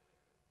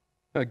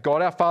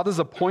 God our Father's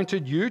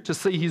appointed you to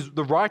see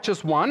the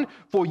righteous one,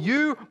 for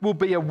you will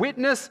be a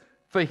witness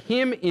for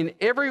him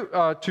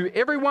to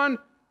everyone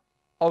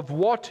of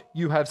what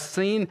you have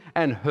seen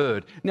and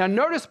heard. Now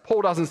notice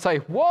Paul doesn't say,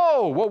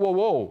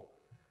 whoa.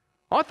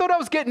 I thought I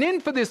was getting in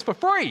for this for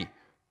free.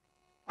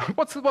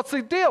 What's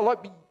the deal?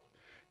 Like,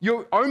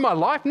 you own my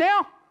life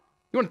now?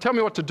 You want to tell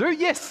me what to do?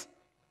 Yes,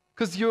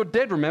 because you're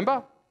dead,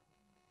 remember?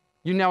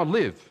 You now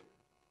live.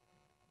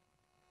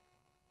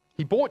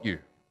 He bought you.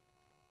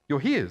 You're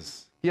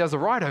his. He has a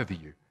right over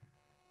you.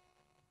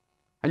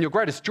 And your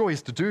greatest joy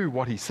is to do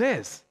what he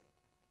says,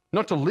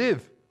 not to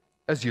live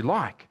as you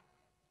like.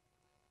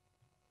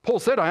 Paul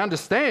said, I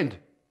understand.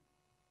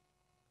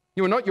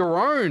 You are not your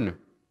own.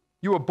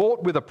 You were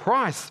bought with a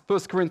price, 1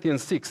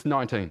 Corinthians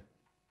 6:19.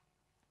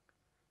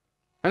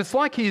 And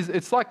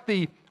it's like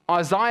the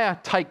Isaiah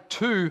take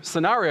 2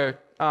 scenario,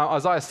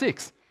 Isaiah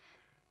 6.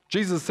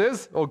 Jesus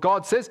says, or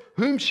God says,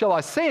 whom shall I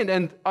send?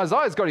 And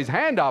Isaiah's got his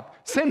hand up.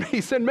 Send me,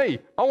 send me.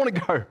 I want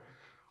to go.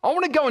 I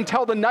want to go and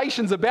tell the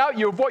nations about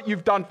you, of what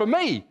you've done for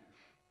me.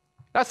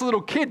 That's a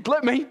little kid.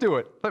 Let me do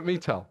it. Let me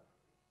tell.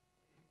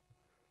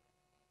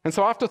 And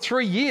so after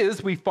 3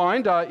 years, we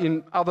find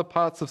in other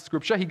parts of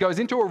Scripture, he goes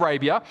into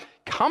Arabia,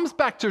 comes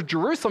back to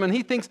Jerusalem, and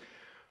he thinks,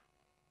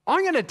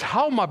 I'm going to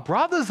tell my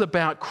brothers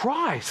about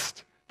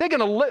Christ. They're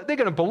going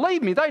to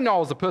believe me. They know I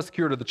was a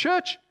persecutor of the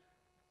church.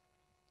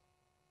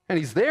 And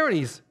he's there and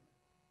he's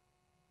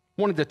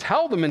wanted to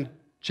tell them, and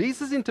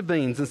Jesus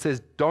intervenes and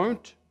says,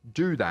 don't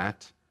do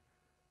that.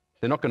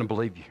 They're not going to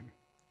believe you.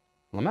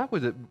 Well,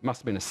 it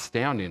must have been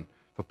astounding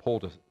for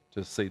Paul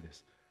to see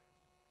this.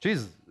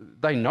 Jesus,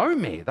 they know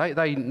me.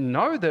 They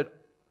know that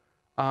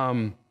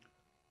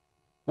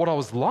what I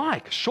was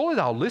like. Surely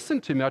they'll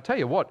listen to me. I tell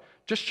you what,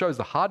 just shows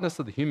the hardness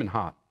of the human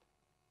heart.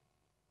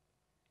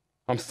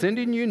 I'm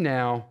sending you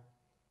now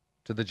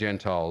to the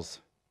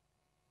Gentiles.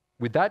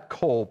 With that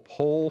call,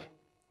 Paul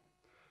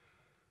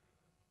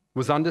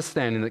was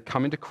understanding that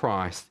coming to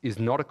Christ is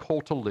not a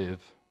call to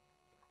live,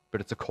 but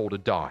it's a call to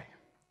die.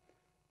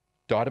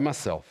 Die to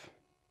myself.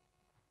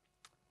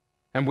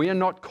 And we are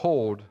not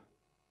called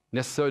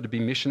necessarily to be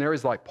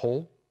missionaries like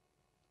Paul,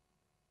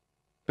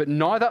 but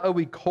neither are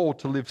we called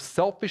to live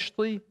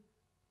selfishly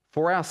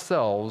for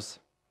ourselves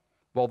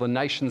while the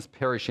nations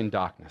perish in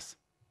darkness.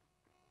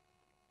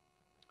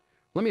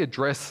 Let me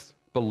address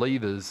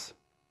believers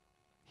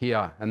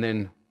here and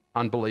then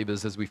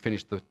unbelievers as we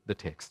finish the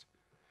text.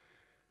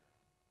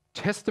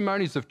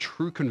 Testimonies of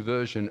true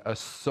conversion are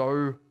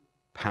so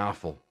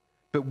powerful,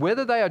 but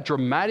whether they are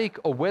dramatic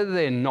or whether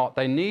they're not,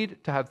 they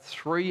need to have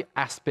 3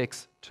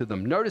 aspects to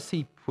them. Notice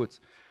he puts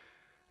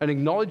an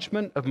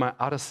acknowledgement of my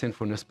utter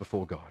sinfulness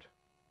before God,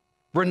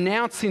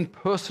 renouncing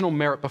personal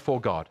merit before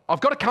God.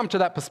 I've got to come to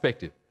that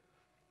perspective.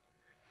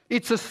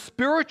 It's a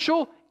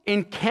spiritual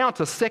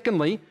encounter,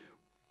 secondly,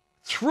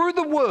 through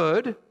the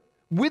Word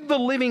with the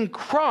living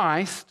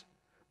Christ,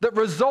 that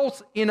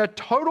results in a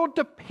total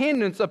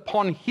dependence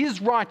upon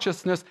his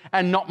righteousness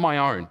and not my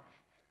own.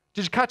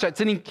 Did you catch that?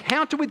 It's an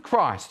encounter with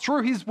Christ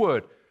through his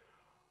word.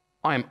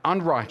 I am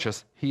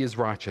unrighteous, he is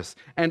righteous.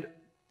 And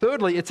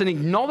thirdly, it's an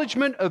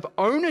acknowledgement of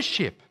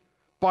ownership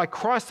by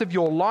Christ of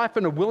your life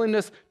and a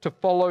willingness to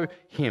follow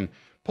him.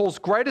 Paul's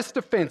greatest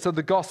defense of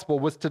the gospel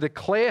was to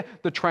declare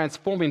the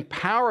transforming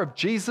power of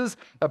Jesus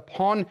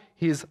upon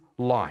his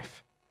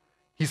life.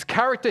 His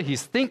character,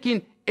 his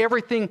thinking,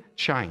 everything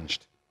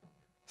changed.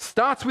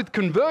 Starts with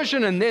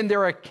conversion, and then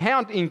there are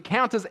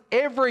encounters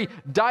every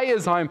day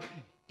as I'm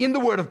in the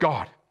Word of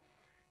God.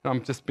 And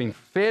I'm just being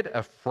fed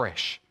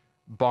afresh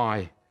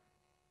by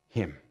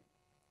him.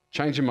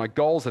 Changing my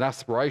goals and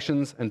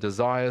aspirations and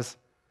desires.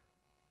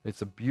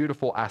 It's a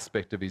beautiful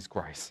aspect of his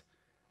grace.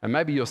 And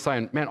maybe you're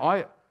saying, man,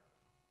 I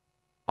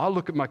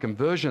look at my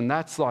conversion,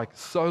 that's like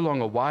so long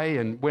away.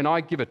 And when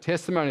I give a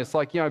testimony, it's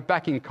like,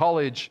 back in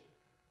college,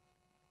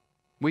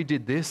 we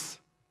did this.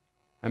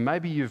 And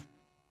maybe you've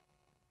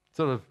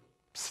sort of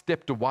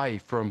stepped away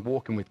from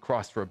walking with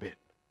Christ for a bit.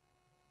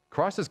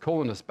 Christ is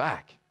calling us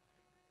back.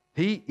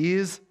 He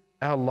is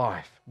our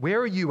life. Where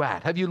are you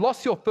at? Have you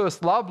lost your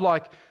first love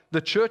like the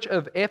church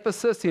of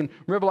Ephesus in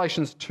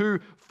Revelations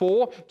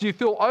 2:4? Do you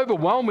feel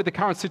overwhelmed with the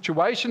current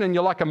situation and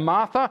you're like a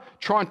Martha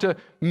trying to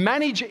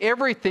manage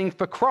everything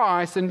for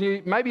Christ,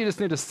 and maybe you just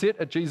need to sit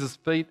at Jesus'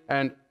 feet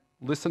and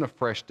listen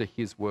afresh to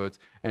his words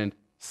and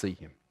see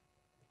him?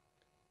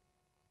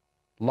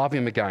 Love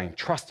him again,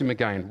 trust him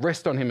again,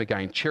 rest on him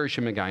again, cherish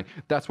him again.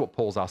 That's what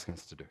Paul's asking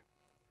us to do.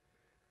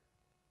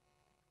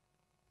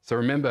 So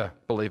remember,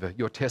 believer,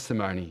 your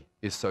testimony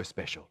is so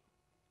special.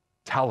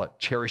 Tell it,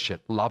 cherish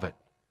it, love it,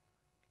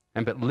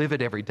 but live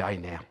it every day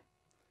now.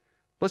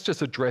 Let's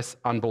just address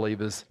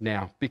unbelievers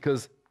now,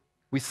 because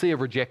we see a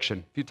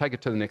rejection. If you take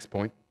it to the next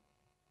point.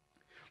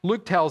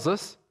 Luke tells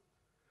us,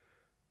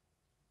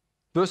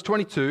 verse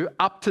 22,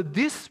 up to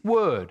this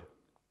word,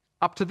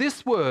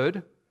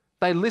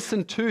 they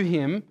listened to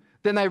him.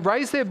 Then they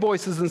raised their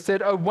voices and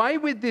said, away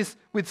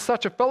with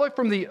such a fellow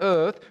from the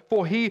earth,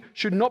 for he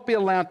should not be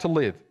allowed to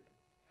live.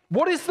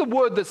 What is the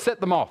word that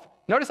set them off?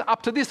 Notice,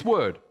 up to this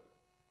word.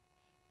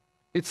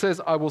 It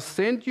says, I will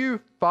send you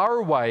far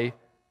away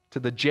to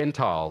the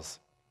Gentiles,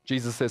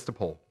 Jesus says to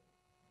Paul.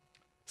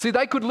 See,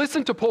 they could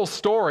listen to Paul's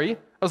story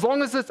as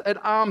long as it's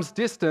at arm's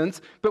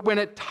distance, but when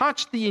it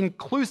touched the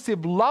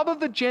inclusive love of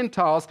the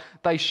Gentiles,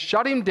 they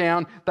shut him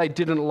down. They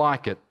didn't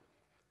like it.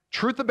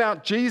 Truth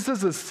about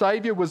Jesus as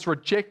Savior was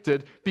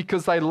rejected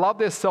because they loved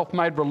their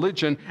self-made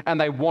religion and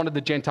they wanted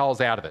the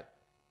Gentiles out of it.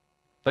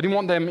 They didn't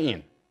want them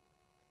in.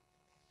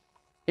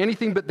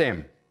 Anything but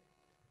them.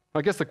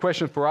 I guess the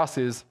question for us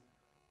is,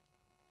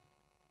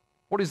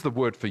 what is the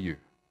word for you?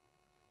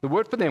 The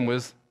word for them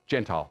was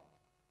Gentile.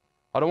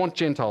 I don't want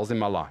Gentiles in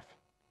my life.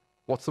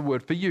 What's the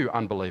word for you,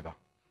 unbeliever?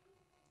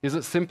 Is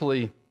it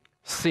simply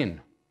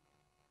sin?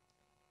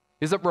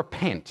 Is it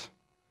repent?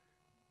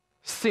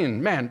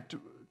 Sin, man,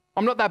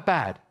 I'm not that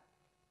bad.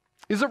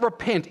 Is it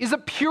repent? Is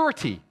it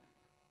purity?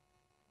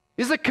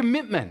 Is it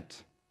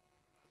commitment?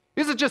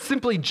 Is it just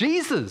simply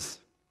Jesus?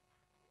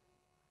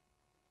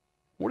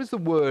 What is the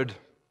word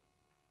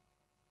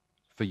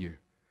for you?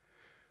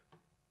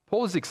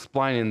 Paul is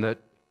explaining that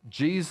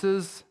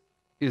Jesus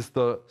is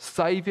the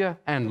Savior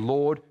and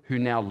Lord who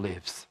now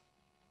lives.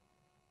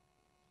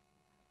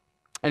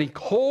 And he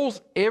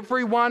calls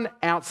everyone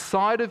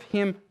outside of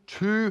him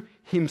to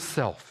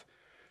himself,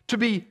 to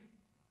be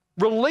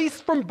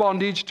released from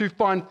bondage, to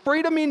find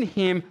freedom in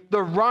him,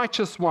 the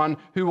righteous one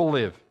who will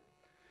live.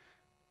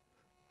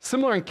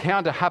 Similar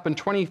encounter happened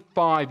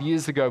 25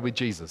 years ago with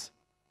Jesus.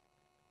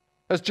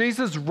 As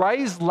Jesus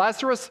raised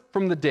Lazarus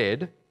from the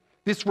dead,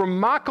 this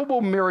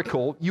remarkable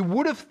miracle, you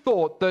would have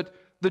thought that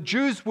the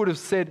Jews would have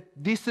said,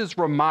 this is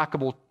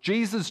remarkable.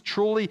 Jesus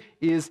truly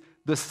is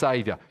the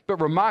Savior. But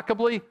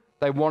remarkably,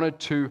 they wanted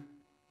to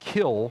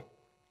kill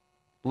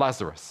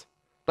Lazarus.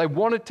 They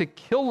wanted to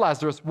kill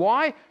Lazarus.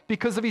 Why?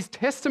 Because of his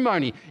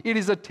testimony. It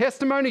is a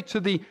testimony to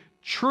the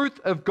truth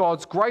of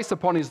God's grace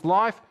upon his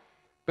life.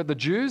 But the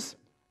Jews,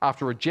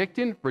 after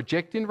rejecting,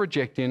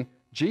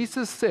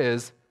 Jesus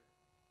says,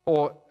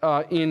 when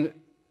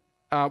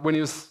he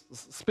was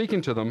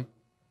speaking to them,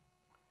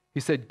 he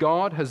said,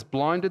 God has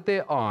blinded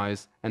their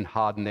eyes and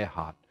hardened their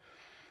heart.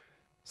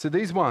 So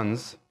these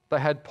ones, they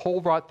had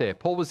Paul right there.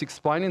 Paul was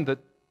explaining that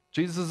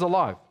Jesus is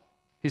alive.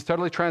 He's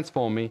totally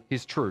transformed me.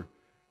 He's true.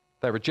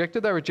 They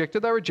rejected,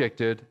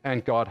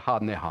 and God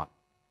hardened their heart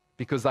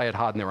because they had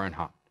hardened their own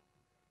heart.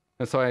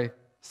 And so I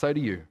say to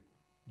you,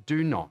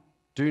 do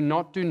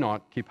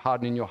not keep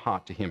hardening your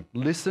heart to him.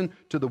 Listen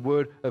to the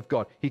word of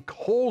God. He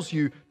calls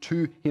you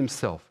to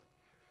himself.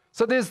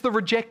 So there's the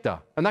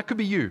rejecter, and that could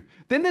be you.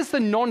 Then there's the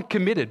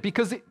non-committed,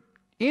 because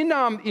in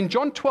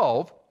John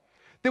 12,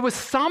 there were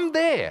some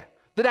there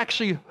that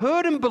actually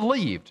heard and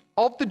believed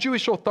of the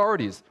Jewish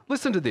authorities.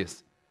 Listen to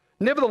this.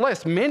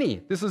 Nevertheless,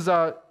 many, this is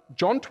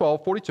John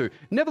 12:42.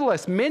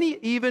 Nevertheless, many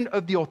even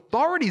of the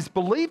authorities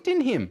believed in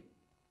him.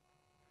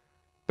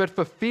 But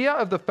for fear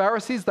of the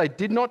Pharisees, they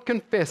did not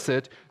confess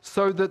it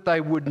so that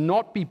they would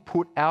not be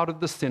put out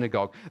of the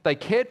synagogue. They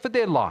cared for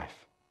their life.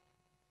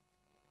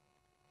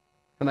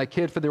 And they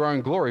cared for their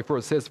own glory, for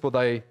it says, for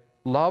they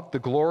love the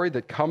glory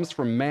that comes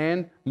from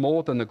man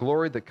more than the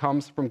glory that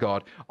comes from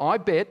God. I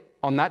bet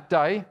on that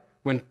day,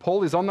 when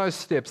Paul is on those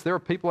steps, there are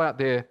people out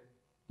there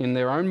in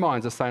their own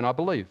minds are saying, I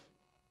believe,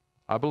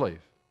 but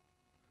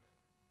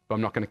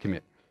I'm not going to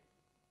commit.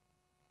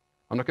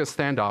 I'm not going to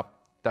stand up.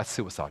 That's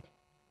suicide.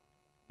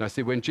 No,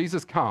 see, when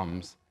Jesus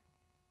comes,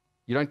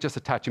 you don't just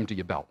attach him to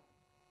your belt.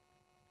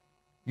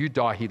 You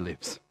die, he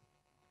lives.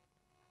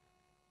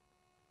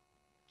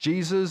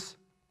 Jesus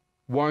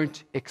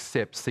won't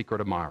accept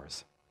secret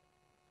admirers.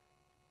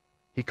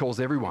 He calls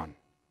everyone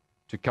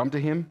to come to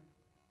him,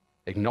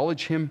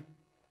 acknowledge him,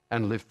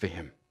 and live for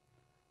him.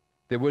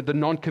 There were the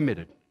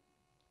non-committed.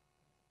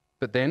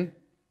 But then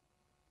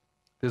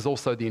there's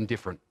also the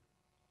indifferent.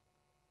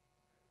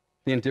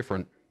 The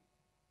indifferent.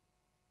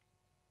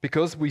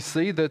 Because we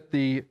see that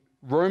the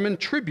Roman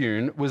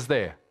tribune was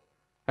there.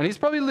 And he's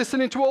probably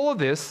listening to all of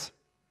this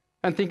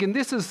and thinking,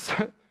 this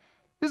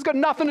has got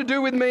nothing to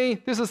do with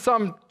me. This is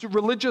some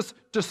religious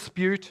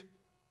dispute.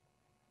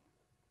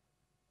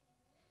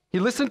 He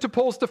listened to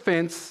Paul's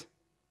defense,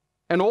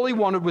 and all he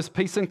wanted was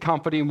peace and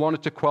comfort. He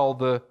wanted to quell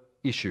the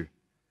issue.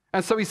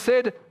 And so he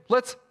said,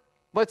 let's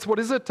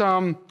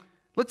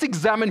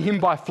examine him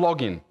by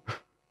flogging.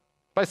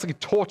 Basically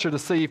torture to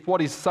see if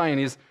what he's saying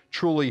is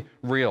truly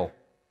real.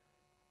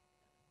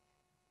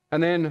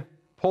 And then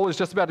Paul is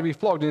just about to be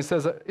flogged, and he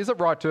says, is it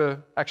right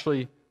to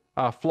actually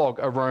flog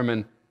a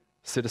Roman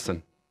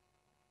citizen?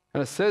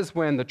 And it says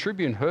when the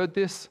tribune heard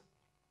this,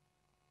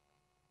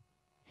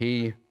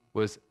 he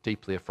was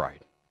deeply afraid.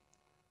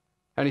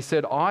 And he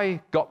said,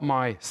 I got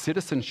my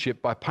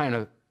citizenship by paying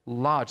a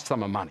large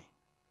sum of money.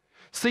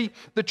 See,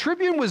 the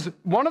tribune was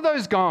one of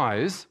those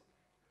guys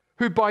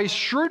who by his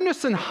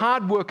shrewdness and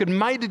hard work had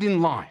made it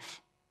in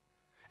life.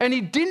 And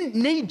he didn't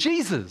need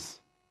Jesus.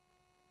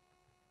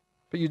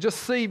 But you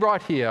just see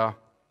right here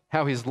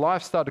how his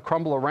life started to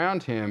crumble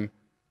around him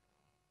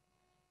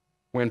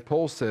when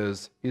Paul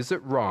says, is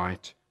it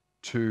right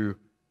to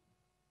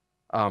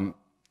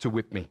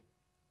whip me?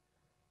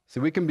 See,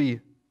 we can be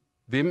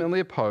vehemently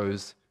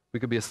opposed, we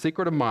could be a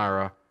secret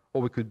admirer,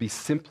 or we could be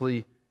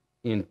simply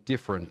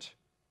indifferent.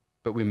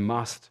 But we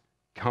must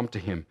come to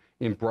him,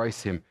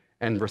 embrace him,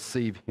 and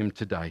receive him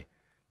today.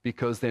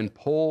 Because then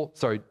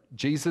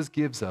Jesus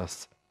gives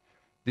us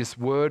this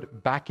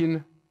word back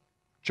in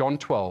John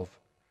 12,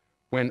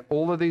 when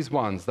all of these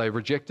ones, they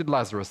rejected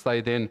Lazarus,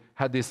 they then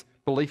had this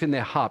belief in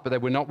their heart, but they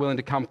were not willing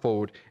to come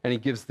forward. And he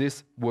gives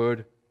this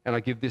word, and I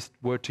give this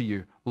word to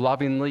you,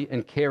 lovingly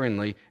and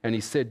caringly. And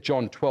he said,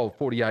 John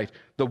 12:48,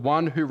 the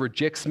one who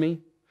rejects me,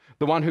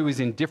 the one who is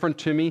indifferent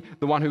to me,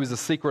 the one who is a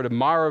secret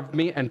admirer of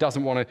me and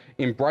doesn't want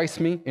to embrace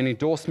me and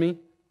endorse me,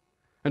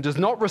 and does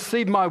not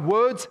receive my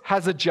words,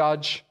 has a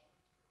judge.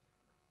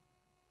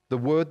 The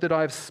word that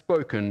I have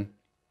spoken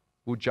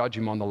will judge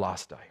him on the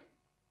last day.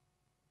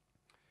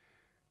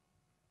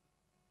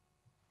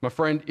 My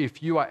friend,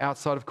 if you are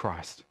outside of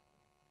Christ,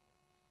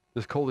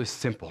 this call is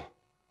simple.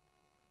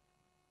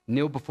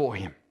 Kneel before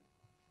him.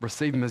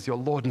 Receive him as your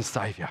Lord and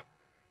Savior.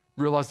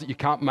 Realize that you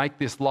can't make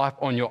this life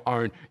on your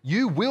own.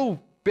 You will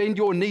bend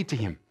your knee to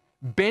him.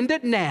 Bend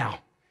it now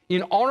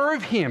in honor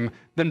of him,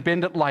 then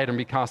bend it later and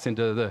be cast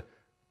into the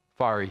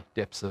fiery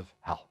depths of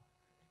hell.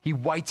 He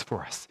waits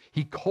for us.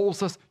 He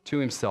calls us to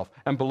himself.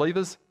 And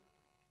believers,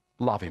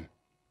 love him,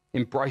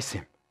 embrace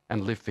him,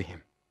 and live for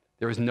him.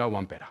 There is no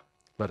one better.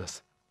 Let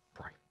us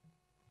pray.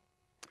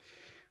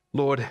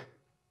 Lord,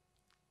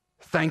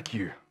 thank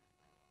you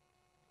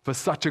for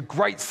such a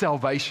great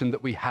salvation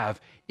that we have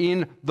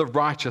in the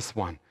righteous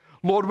one.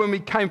 Lord, when we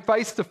came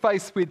face to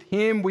face with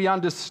him, we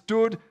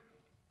understood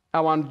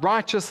our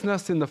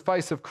unrighteousness in the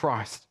face of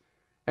Christ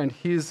and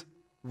his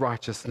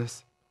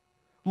righteousness.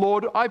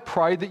 Lord, I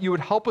pray that you would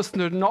help us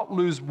to not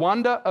lose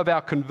wonder of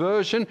our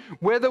conversion,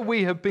 whether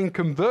we have been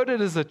converted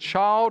as a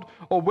child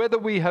or whether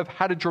we have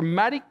had a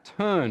dramatic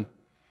turn.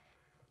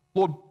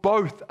 Lord,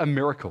 both are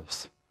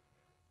miracles.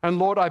 And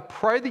Lord, I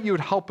pray that you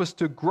would help us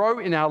to grow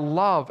in our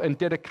love and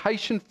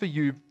dedication for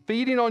you,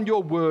 feeding on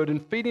your word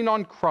and feeding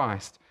on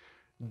Christ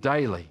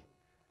daily.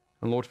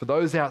 And Lord, for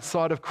those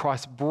outside of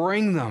Christ,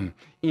 bring them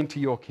into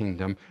your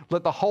kingdom.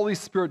 Let the Holy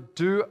Spirit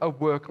do a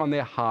work on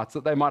their hearts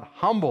that they might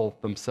humble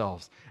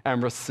themselves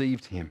and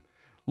receive him.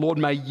 Lord,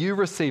 may you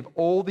receive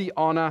all the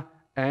honor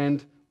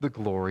and the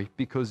glory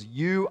because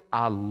you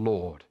are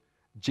Lord.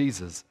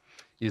 Jesus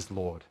is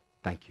Lord.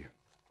 Thank you.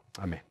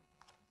 Amen.